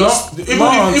think it will just even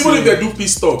if they do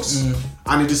peace talks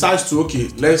and he decides to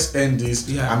let's end this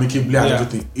amicably and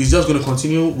everything, he's just going to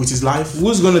continue with his life?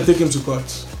 Who's going to take him to court?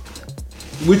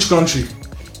 Which country?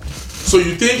 So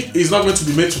you think he's not going to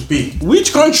be made to pay?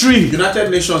 Which country? United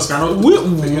Nations cannot.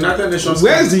 United Nations.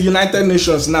 Where's the United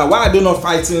Nations now? Why are they not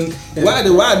fighting? Why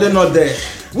are they not there?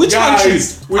 Which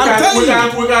countries? We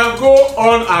can go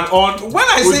on and on. When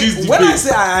I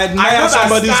say I admire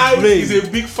somebody's brain, is a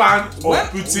big fan of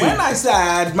Putin. When I say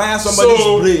I admire somebody's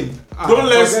brain, don't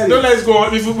let's go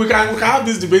on. If we can have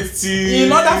this debate till.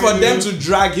 In order for them to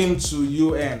drag him to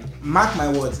UN, mark my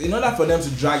words. In order for them to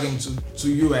drag him to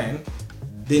UN,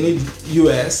 they need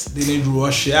US, they need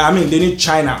Russia. They need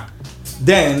China.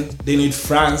 Then they need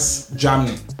France,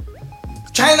 Germany.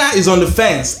 China is on the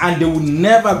fence, and they will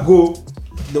never go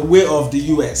the way of the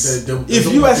US.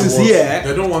 If US is here,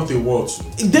 they don't want the war.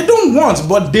 They don't want,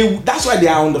 but that's why they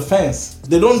are on the fence.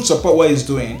 They don't support what he's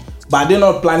doing, but they're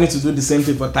not planning to do the same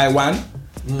thing for Taiwan.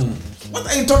 What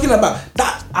are you talking about?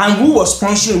 That, and who was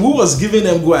sponsoring? Who was giving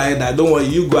them go ahead? I don't worry,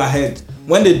 you go ahead.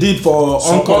 When they did for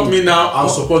Hong Kong, support me now. I'll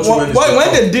support you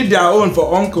when they did their own for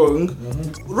Hong Kong,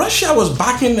 Russia was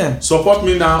backing them. Support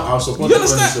me now. I'll support you. You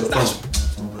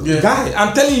understand? Guy,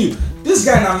 I'm telling you, this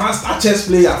guy is a master chess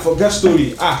player. Forget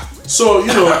story. So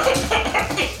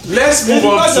let's move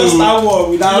on to Star Wars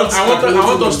without. I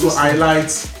want us to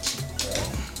highlight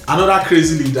another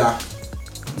crazy leader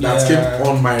that came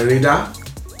on my radar.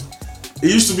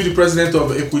 He used to be the president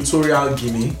of Equatorial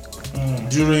Guinea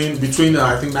between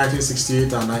I think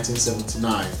 1968 and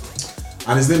 1979,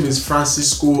 and his name is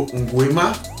Francisco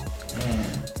Nguema.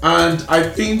 And I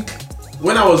think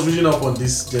when I was reading up on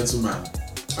this gentleman,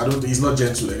 he's not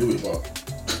gentle anyway,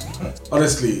 but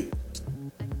honestly,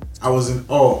 I was in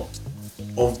awe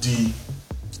of the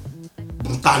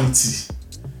brutality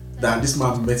that this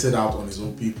man meted out on his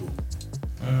own people.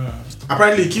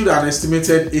 Apparently, he killed an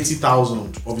estimated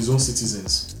 80,000 of his own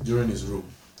citizens during his rule.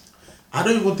 I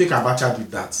don't even think Abacha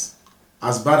did that.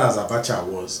 As bad as Abacha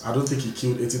was, I don't think he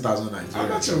killed 80,000 Nigerians.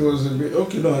 Abacha was a bit it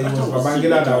was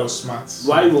Babangida that was smart.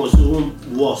 Why was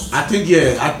even worse? I think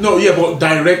but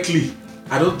directly,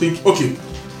 I don't think. Okay,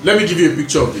 let me give you a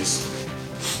picture of this.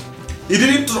 He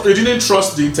didn't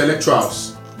trust the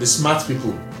intellectuals, the smart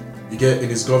people you get in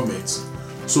his government,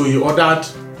 so he ordered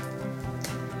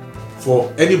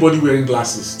for anybody wearing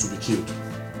glasses to be killed.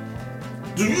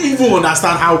 Do you even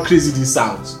understand how crazy this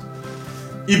sounds?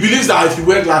 He believes that if you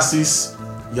wear glasses,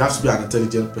 you have to be an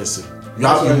intelligent person.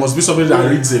 You must be somebody that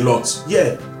reads a lot.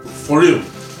 Yeah, for real.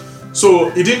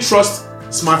 So he didn't trust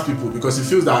smart people because he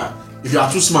feels that if you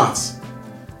are too smart,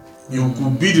 you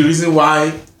could be the reason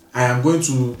why I am going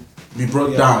to be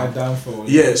brought down.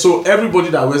 Yeah, so everybody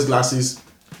that wears glasses,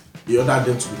 he ordered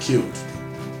them to be killed.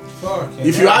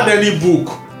 If you had any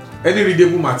book, any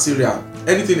readable material,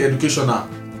 anything educational,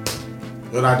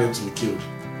 he ordered them to be killed.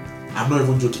 I'm not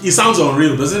even joking. It sounds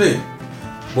unreal, doesn't it?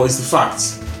 But it's the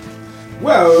fact.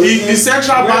 Well, the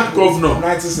central bank governor.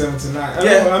 1979.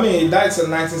 Yeah. He died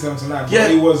in 1979. But yeah.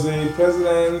 He was the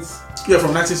president. Yeah,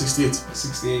 from 1968.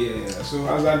 68. Yeah. So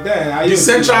as at then, the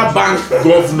central bank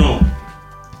governor.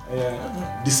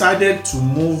 Yeah. Decided to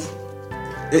move.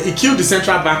 He killed the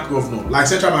central bank governor, like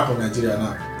Central Bank of Nigeria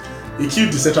now. He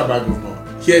killed the central bank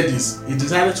governor. Hear this. He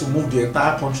decided to move the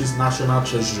entire country's national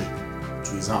treasury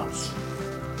to his house.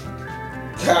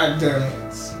 God damn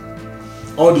it.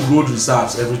 All the gold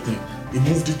reserves, everything. He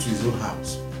moved it to his own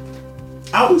house.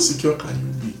 How insecure can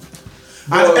you be?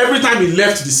 And every time he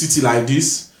left the city like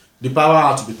this, the power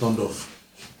had to be turned off.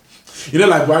 You know,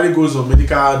 like Buhari goes on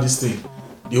medical, this thing,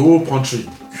 the whole country,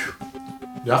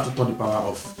 they have to turn the power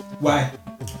off. Why?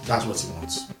 That's what he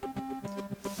wants.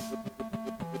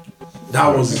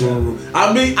 That was his own rule.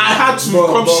 I mean, I had to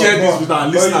share this with our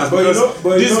listeners because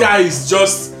this guy is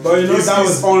just. But you know, that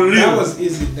was unreal. That was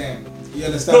easy then. You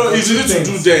understand? No, it's easy to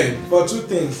do then. But two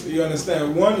things, you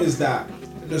understand? One is that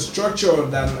the structure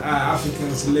that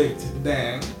Africans lived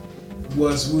then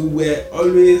was we were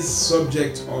always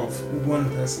subject of one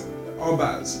person,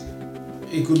 Obas.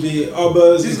 It could be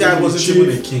Obas. This guy wasn't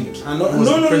even a king.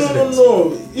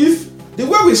 No. If the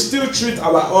way we still treat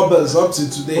our Obas up to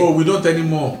today. Oh, we don't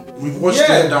anymore. We've watched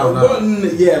them down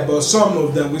now. But some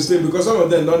of them we still, because some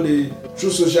of them don't they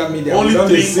through social media. Only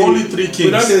three kings. We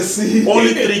don't they see.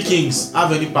 Only 3 kings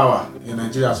have any power in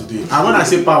Nigeria today. And when I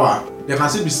say power, they can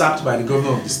still be sacked by the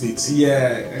governor of the state.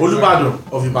 Yeah. Exactly.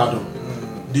 Olubadon of Ibadan.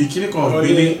 The Kinikan of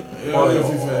Benin,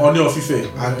 Oni of Ife,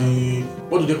 and the,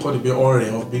 what do they call the Ore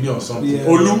of Benin or something? Yeah.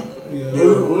 Olu? Yeah.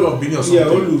 Olu of Benin or something?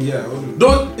 Olu.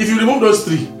 Don't, if you remove those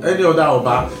 3, any other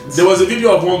Oba, there was a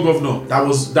video of one governor that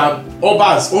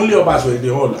Obas, only Obas were in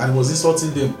the hall and he was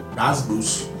insulting them. That's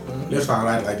those, left and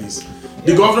right like this.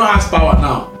 The governor has power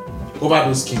now over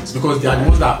those kings because they are the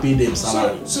ones that pay them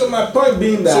salary. So my point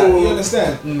being that, you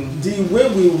understand, the way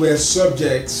we were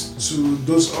subject to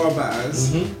those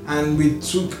Obas, and we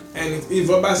took, and if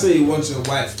Oba say he wants a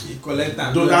wife, he collect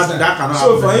them. That cannot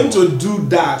so happen for him anymore. to do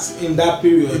that in that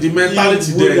period, The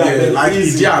mentality there, like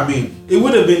easy. Idi. It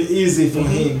would have been easy for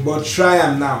him, but try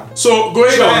him now. So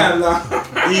going Try on, him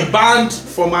now. he banned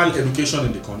formal education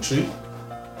in the country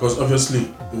because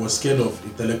obviously he was scared of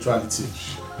intellectuality.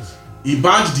 He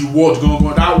banned the word,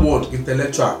 that word,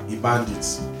 intellectual, he banned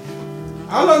it.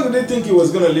 How long did they think he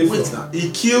was going to live Wait for? now,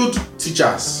 he killed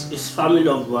teachers. It's family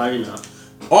of Buhari now.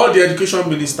 All the education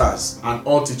ministers and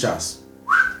all teachers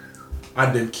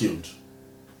had them killed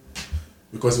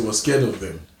because he was scared of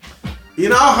them. He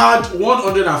now had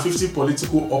 150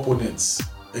 political opponents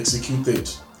executed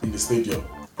in the stadium.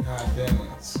 God damn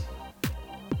it.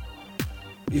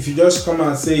 If you just come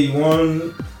and say you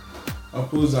want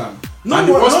oppose him. And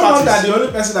the worst part is, that the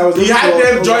only person that was he had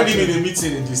them join him in a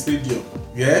meeting in the stadium,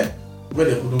 where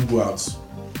they couldn't go out.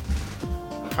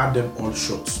 Had them all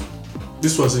shot.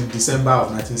 This was in December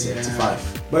of 1975.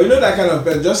 Yeah. But you know that kind of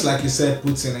person, just like you said,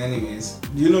 Putin anyways.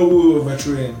 Do you know who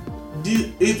overthrew him?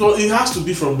 It has to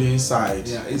be from the inside.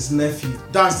 Yeah, his nephew.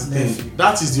 That's the thing.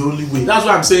 That is the only way. That's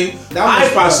what I'm saying.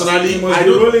 I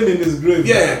don't rolling in his grave.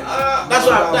 Yeah. That's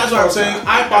what I'm saying.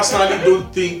 I personally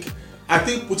don't think. I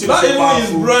think Putin not is so powerful.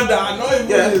 His brother, not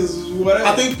even his whatever.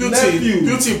 I think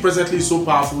Putin presently is so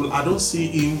powerful. I don't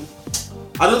see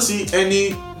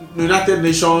any United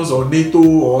Nations or NATO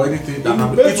or anything that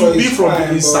can. It will be from the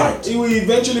inside. He will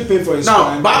eventually pay for his Now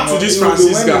crime. back to this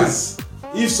Francis guy.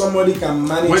 If somebody can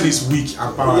manage when he's weak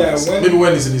and powerless, maybe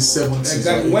when he's in his 70s.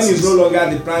 Exactly. When he's no longer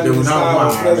the prime minister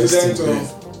or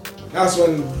president that's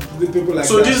when the people like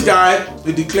so that. So this guy,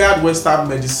 they declared Western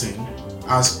medicine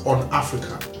as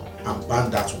un-African and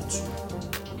banned that one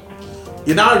too.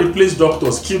 He now replaced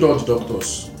doctors, killed all the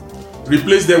doctors,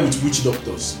 replaced them with witch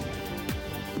doctors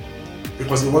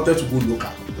because he wanted to go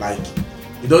local. Like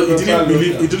he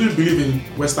didn't believe in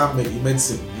Western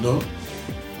medicine. You know,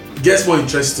 gets more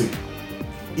interesting.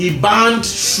 He banned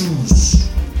shoes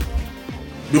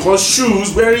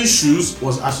because wearing shoes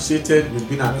was associated with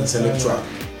being an intellectual.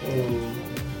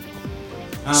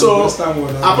 So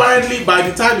apparently, by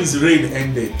the time his reign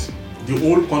ended, the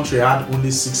whole country had only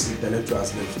 6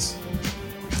 intellectuals left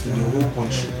in the whole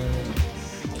country.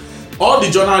 All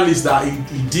the journalists that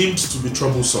he deemed to be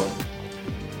troublesome,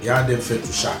 he had them fed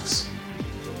to sharks.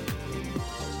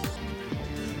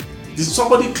 There's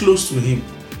somebody close to him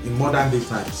in modern day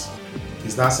times.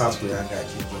 Is that South Korean guy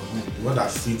Kim Jong-un, the one that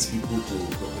feeds people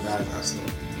to crocodiles and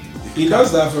stuff. He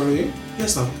does that for real?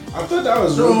 Yes, sir. I thought that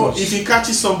was no. If he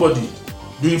catches somebody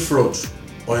doing fraud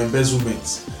or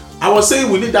embezzlement, I was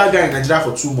saying we need that guy in Nigeria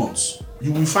for 2 months.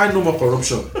 You will find no more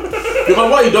corruption. Because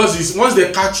what he does is once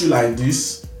they catch you like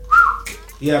this,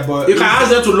 but he can ask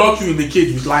them to lock you in a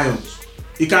cage with lions.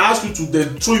 He can ask you to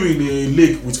then throw you in a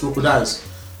lake with crocodiles.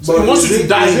 So he wants you to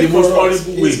die in the most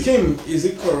horrible way. Is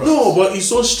it corrupt? No, but it's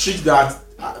so strict that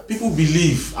people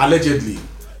believe, allegedly,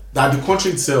 that the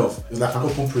country itself is like an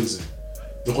open prison.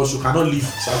 Because you cannot leave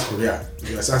South Korea if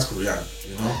you are South Korean,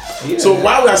 you know? Yeah. So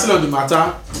while we are still on the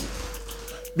matter,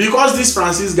 because this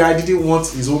Francis guy didn't want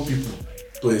his own people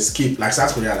to escape, like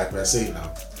South Korea, like we are saying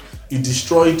now, he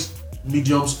destroyed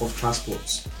mediums of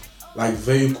transport, like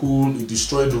vehicle, he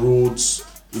destroyed roads,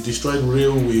 he destroyed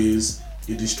railways,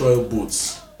 he destroyed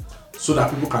boats, so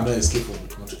that people cannot escape from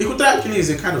the country. Equatorial is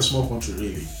a kind of small country,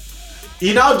 really.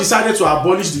 He now decided to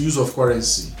abolish the use of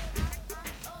currency.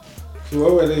 So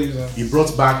what were they using? He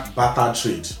brought back barter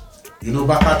trade. You know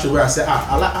barter trade where I say,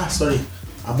 sorry,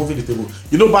 I'm moving the table.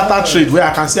 You know barter trade where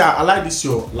I can say, I like this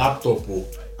your laptop,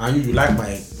 and you like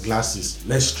my glasses.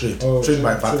 Let's trade. Trade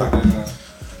by barter. Yeah.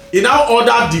 He now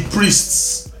ordered the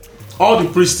priests all the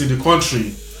priests in the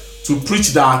country to preach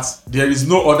that there is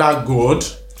no other God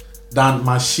than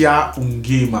Mashia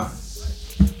Ungema.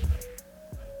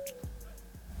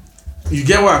 You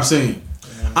get what I'm saying?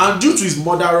 Yeah. And due to his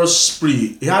murderous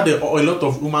spree, he had a lot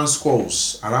of human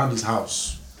skulls around his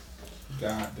house.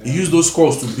 He used those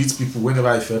skulls to beat people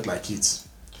whenever he felt like it.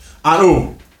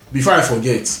 And before I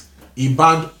forget, he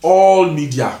banned all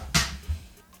media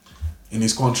in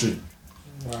his country.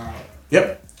 Wow.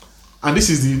 Yep. And this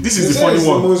is the funny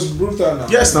one. The most brutal now.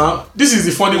 Yes, now this is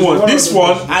the funny one. This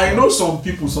one, I know some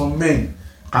men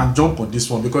can jump on this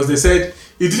one because they said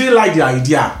he didn't like the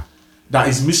idea that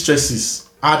his mistresses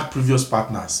had previous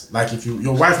partners. Like if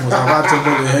your wife must have had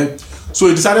something on the head, so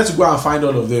he decided to go and find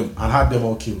all of them and had them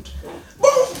all killed.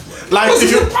 Like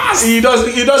if he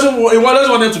doesn't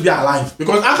want them to be alive,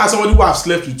 because how can somebody who have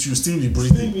slept with you still be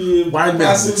breathing? Why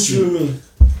men with you?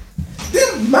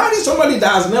 They marry somebody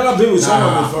that has never been with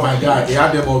someone before. My God, he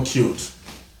had them all killed.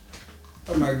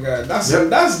 Oh my God,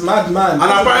 that's madman. And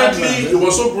apparently it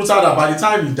was so brutal that by the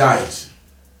time he died,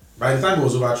 by the time he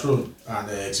was overthrown and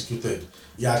executed,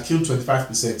 he had killed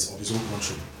 25% of his own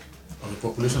country, of the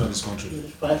population of his country.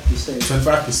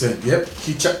 25%. Yep.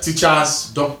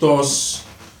 Teachers, doctors,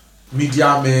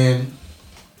 media men.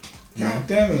 God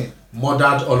damn it.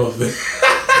 Murdered all of them.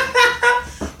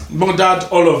 Murdered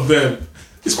all of them.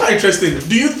 It's quite interesting.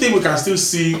 Do you think we can still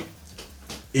see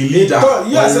a leader?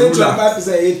 You are saying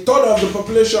 25%. A third of the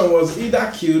population was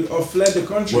either killed or fled the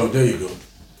country. Well, there you go.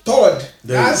 Third.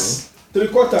 That's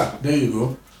 3/4. There you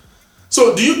go.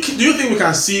 So do you think we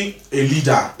can see a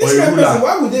leader this or a kind ruler? Of person,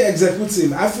 why would they execute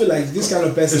him? I feel like this kind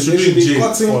of person they should be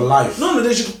cutting for life. No,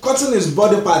 they should cutting his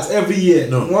body parts every year.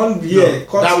 No, 1 year,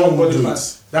 cut that one one body do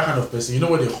part. That kind of person, you know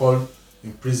what they call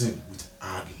in prison with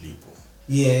hard labor.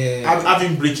 Yeah,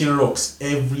 having breaking rocks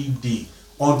every day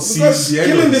until because the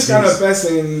end killing of this kind of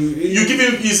person, you give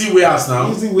him easy way out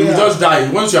now. Easy way you out. just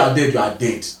die. Once you are dead, you are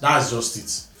dead. That's just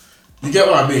it. You get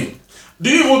what I mean? Do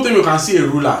you even think we can see a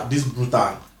ruler this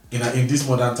brutal in these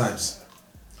modern times?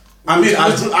 I mean,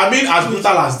 as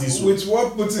brutal as this. With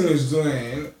what Putin is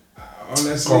doing,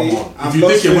 honestly, come on. If you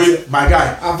take away, my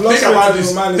guy, think about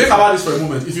this. Think about this for a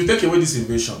moment. If you take away this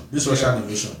invasion, this Russian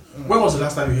invasion, when was the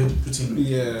last time you heard Putin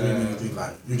doing anything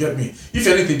like? You get me? If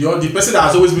anything, the person that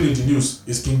has always been in the news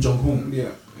is Kim Jong-un. Yeah.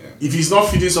 If he's not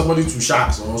feeding somebody to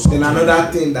sharks or something. Then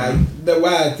another thing that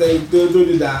why I tell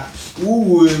you that who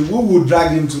will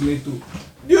drag him to NATO?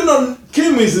 You know,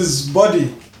 Kim is his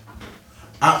body.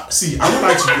 See, I would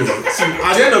like to go. See,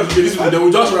 at the end of the day, they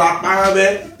will just wrap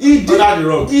there. He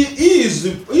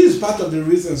is part of the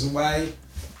reasons why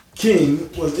Kim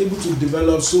was able to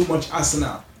develop so much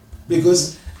arsenal.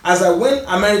 Because when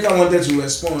America wanted to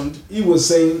respond, he was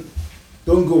saying,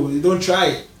 "Don't go, don't try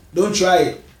it, don't try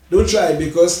it, don't try it,"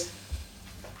 because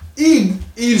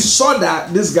he saw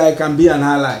that this guy can be an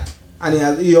ally,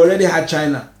 and he already had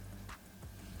China,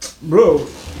 bro.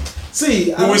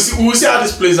 See, we will see how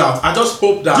this plays out. I just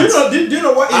hope that. Do you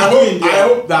know what he's doing? I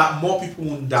hope that more people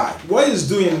won't die. What he's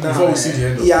doing now, before we see the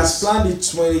end of he has planned it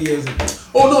 20 years ago.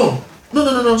 Oh no.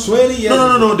 20 years.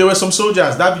 No. There were some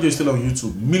soldiers. That video is still on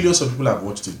YouTube. Millions of people have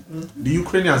watched it. The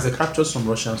Ukrainians, they captured some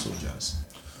Russian soldiers,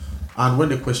 and when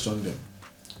they questioned them,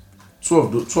 two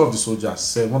of the soldiers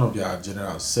said, one of their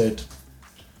generals said,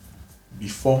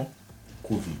 before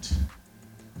COVID,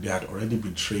 they had already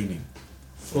been training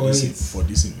for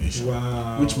this invasion.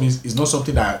 Wow. Which means it's not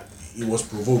something that it was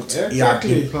provoked. Exactly. He had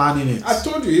been planning it. I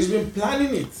told you, he's been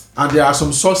planning it. And there are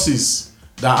some sources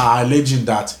that are alleging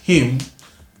that him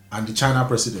and the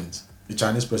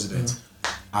Chinese president,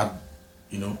 had,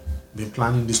 been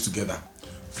planning this together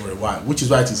for a while. Which is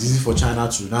why it is easy for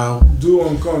China to now do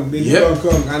Hong Kong. They do Hong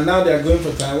Kong, and now they are going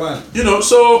for Taiwan.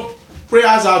 So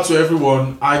prayers out to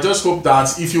everyone. I just hope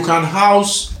that if you can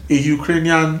house a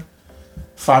Ukrainian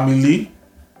family,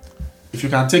 if you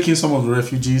can take in some of the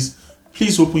refugees,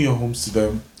 please open your homes to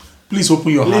them. Please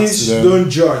open your hearts to them. Please don't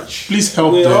judge. Please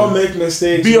help them. We all make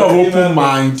mistakes. Be of open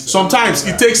mind. Sometimes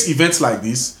it takes events like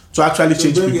this to actually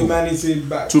change people. Humanity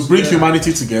back. To bring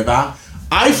humanity together.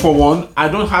 I, for one, I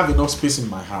don't have enough space in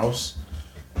my house.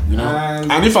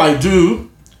 And if I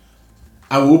do,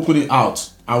 I will open it out.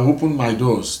 I will open my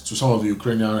doors to some of the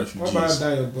Ukrainian refugees. What about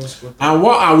that, and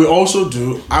what I will also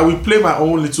do, I will play my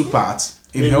own little part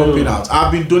in helping out.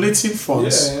 I've been donating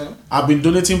funds. I've been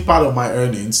donating part of my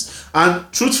earnings, and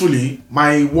truthfully,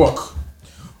 my work,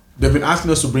 they've been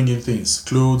asking us to bring in things,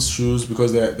 clothes, shoes,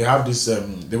 because they have this.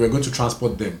 They were going to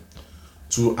transport them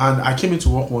and I came into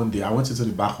work one day. I went into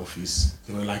the back office.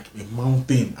 They were like a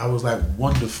mountain. I was like,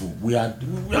 wonderful. We are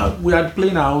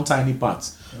playing our own tiny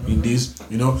parts in this.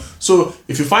 So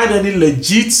if you find any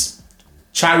legit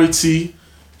charity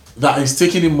that is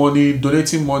taking in money,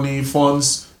 donating money,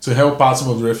 funds to help out some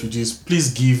of the refugees,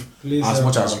 please give as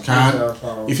much as you can.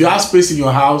 If you have space in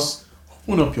your house,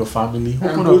 open up your family,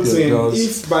 open up your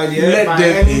doors. If by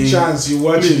any chance you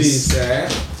watch this,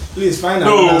 please find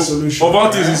another solution. Of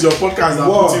all things, it's your podcast that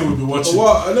Putin will be watching.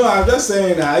 No, I'm just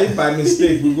saying that if by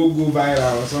mistake we go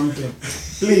viral or something,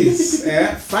 please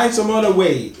find some other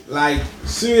way. Like,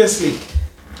 seriously.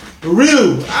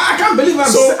 Real. I can't believe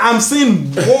I'm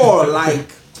seeing war,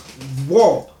 like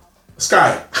war.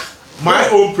 Sky, my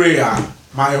own prayer,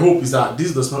 my hope is that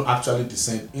this does not actually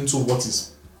descend into what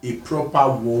is a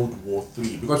proper World War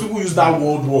III. Because people use that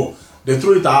World War, they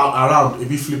throw it around a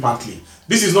bit flippantly.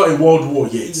 This is not a world war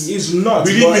yet. It's not.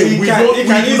 We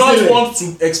do not want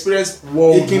to experience world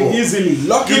war. It can easily.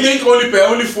 Luckily, you think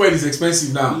only fuel is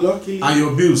expensive now? Luckily, and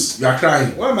your bills, you are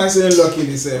crying. Why am I saying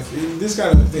luckily, Seth? This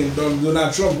kind of thing,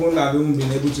 Donald Trump won't have even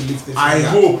been able to lift it. I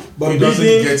hope, but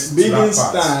Biden's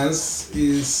stance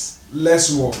is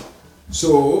less war,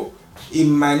 so it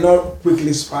might not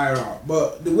quickly spiral.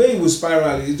 But the way it will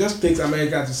spiral, it just takes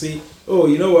America to say, "Oh,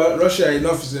 you know what? Russia,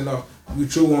 enough is enough. We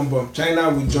throw one bomb. China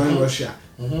will join Russia."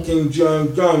 King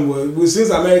John,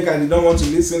 since America they don't want to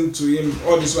listen to him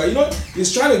all this while,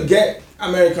 he's trying to get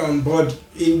America on board.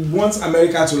 He wants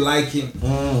America to like him,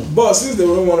 but since they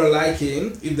don't want to like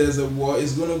him, if there's a war,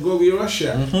 it's gonna go with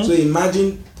Russia. So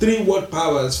imagine 3 world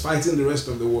powers fighting the rest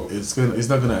of the world. It's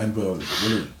not gonna end well,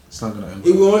 really. It's not gonna end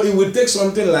well. It will take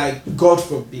something like, God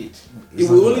forbid, it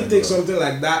will only take something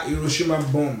like that Hiroshima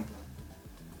bomb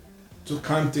to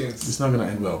calm things. It's not gonna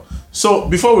end well. So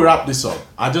before we wrap this up,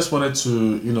 I just wanted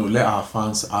to let our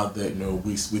fans out there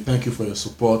we thank you for your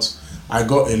support. I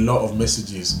got a lot of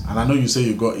messages, and I know you say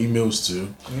you got emails too.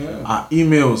 Our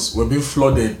emails were being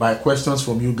flooded by questions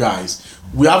from you guys.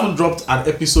 We haven't dropped an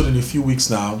episode in a few weeks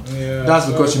now. That's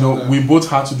because we both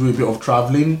had to do a bit of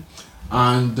traveling,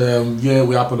 and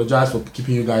we apologize for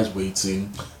keeping you guys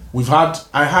waiting.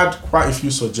 I had quite a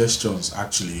few suggestions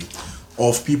actually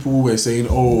of people who were saying,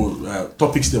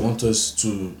 topics they want us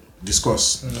to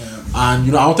discuss.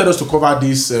 And I wanted us to cover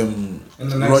this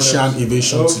Russian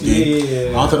invasion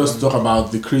today. I wanted us to talk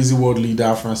about the crazy world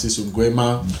leader Francis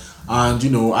Nguema. And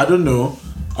I don't know,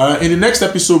 in the next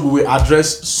episode we will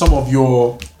address some of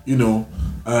your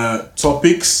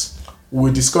topics.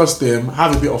 We'll discuss them,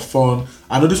 have a bit of fun.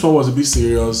 I know this one was a bit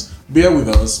serious, bear with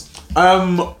us.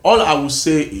 All I will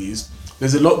say is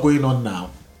there's a lot going on now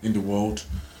in the world.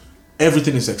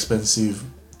 Everything is expensive.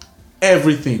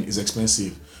 Everything is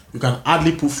expensive. You can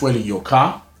hardly put fuel in your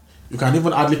car. You can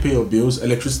even hardly pay your bills.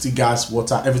 Electricity, gas,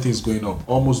 water, everything is going up.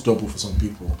 Almost double for some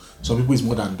people. Some people it's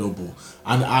more than double.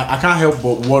 And I can't help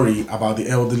but worry about the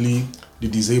elderly, the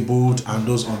disabled, and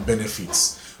those on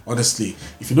benefits. Honestly,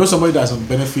 if you know somebody that's on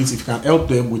benefits, if you can help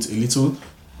them with a little,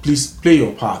 please play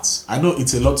your part. I know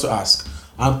it's a lot to ask.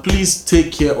 And please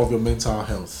take care of your mental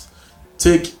health.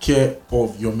 Take care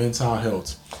of your mental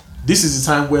health. This is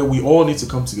the time where we all need to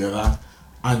come together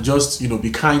and just,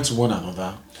 be kind to one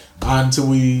another. Until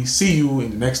we see you in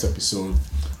the next episode,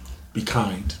 be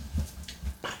kind.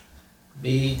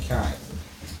 Be kind.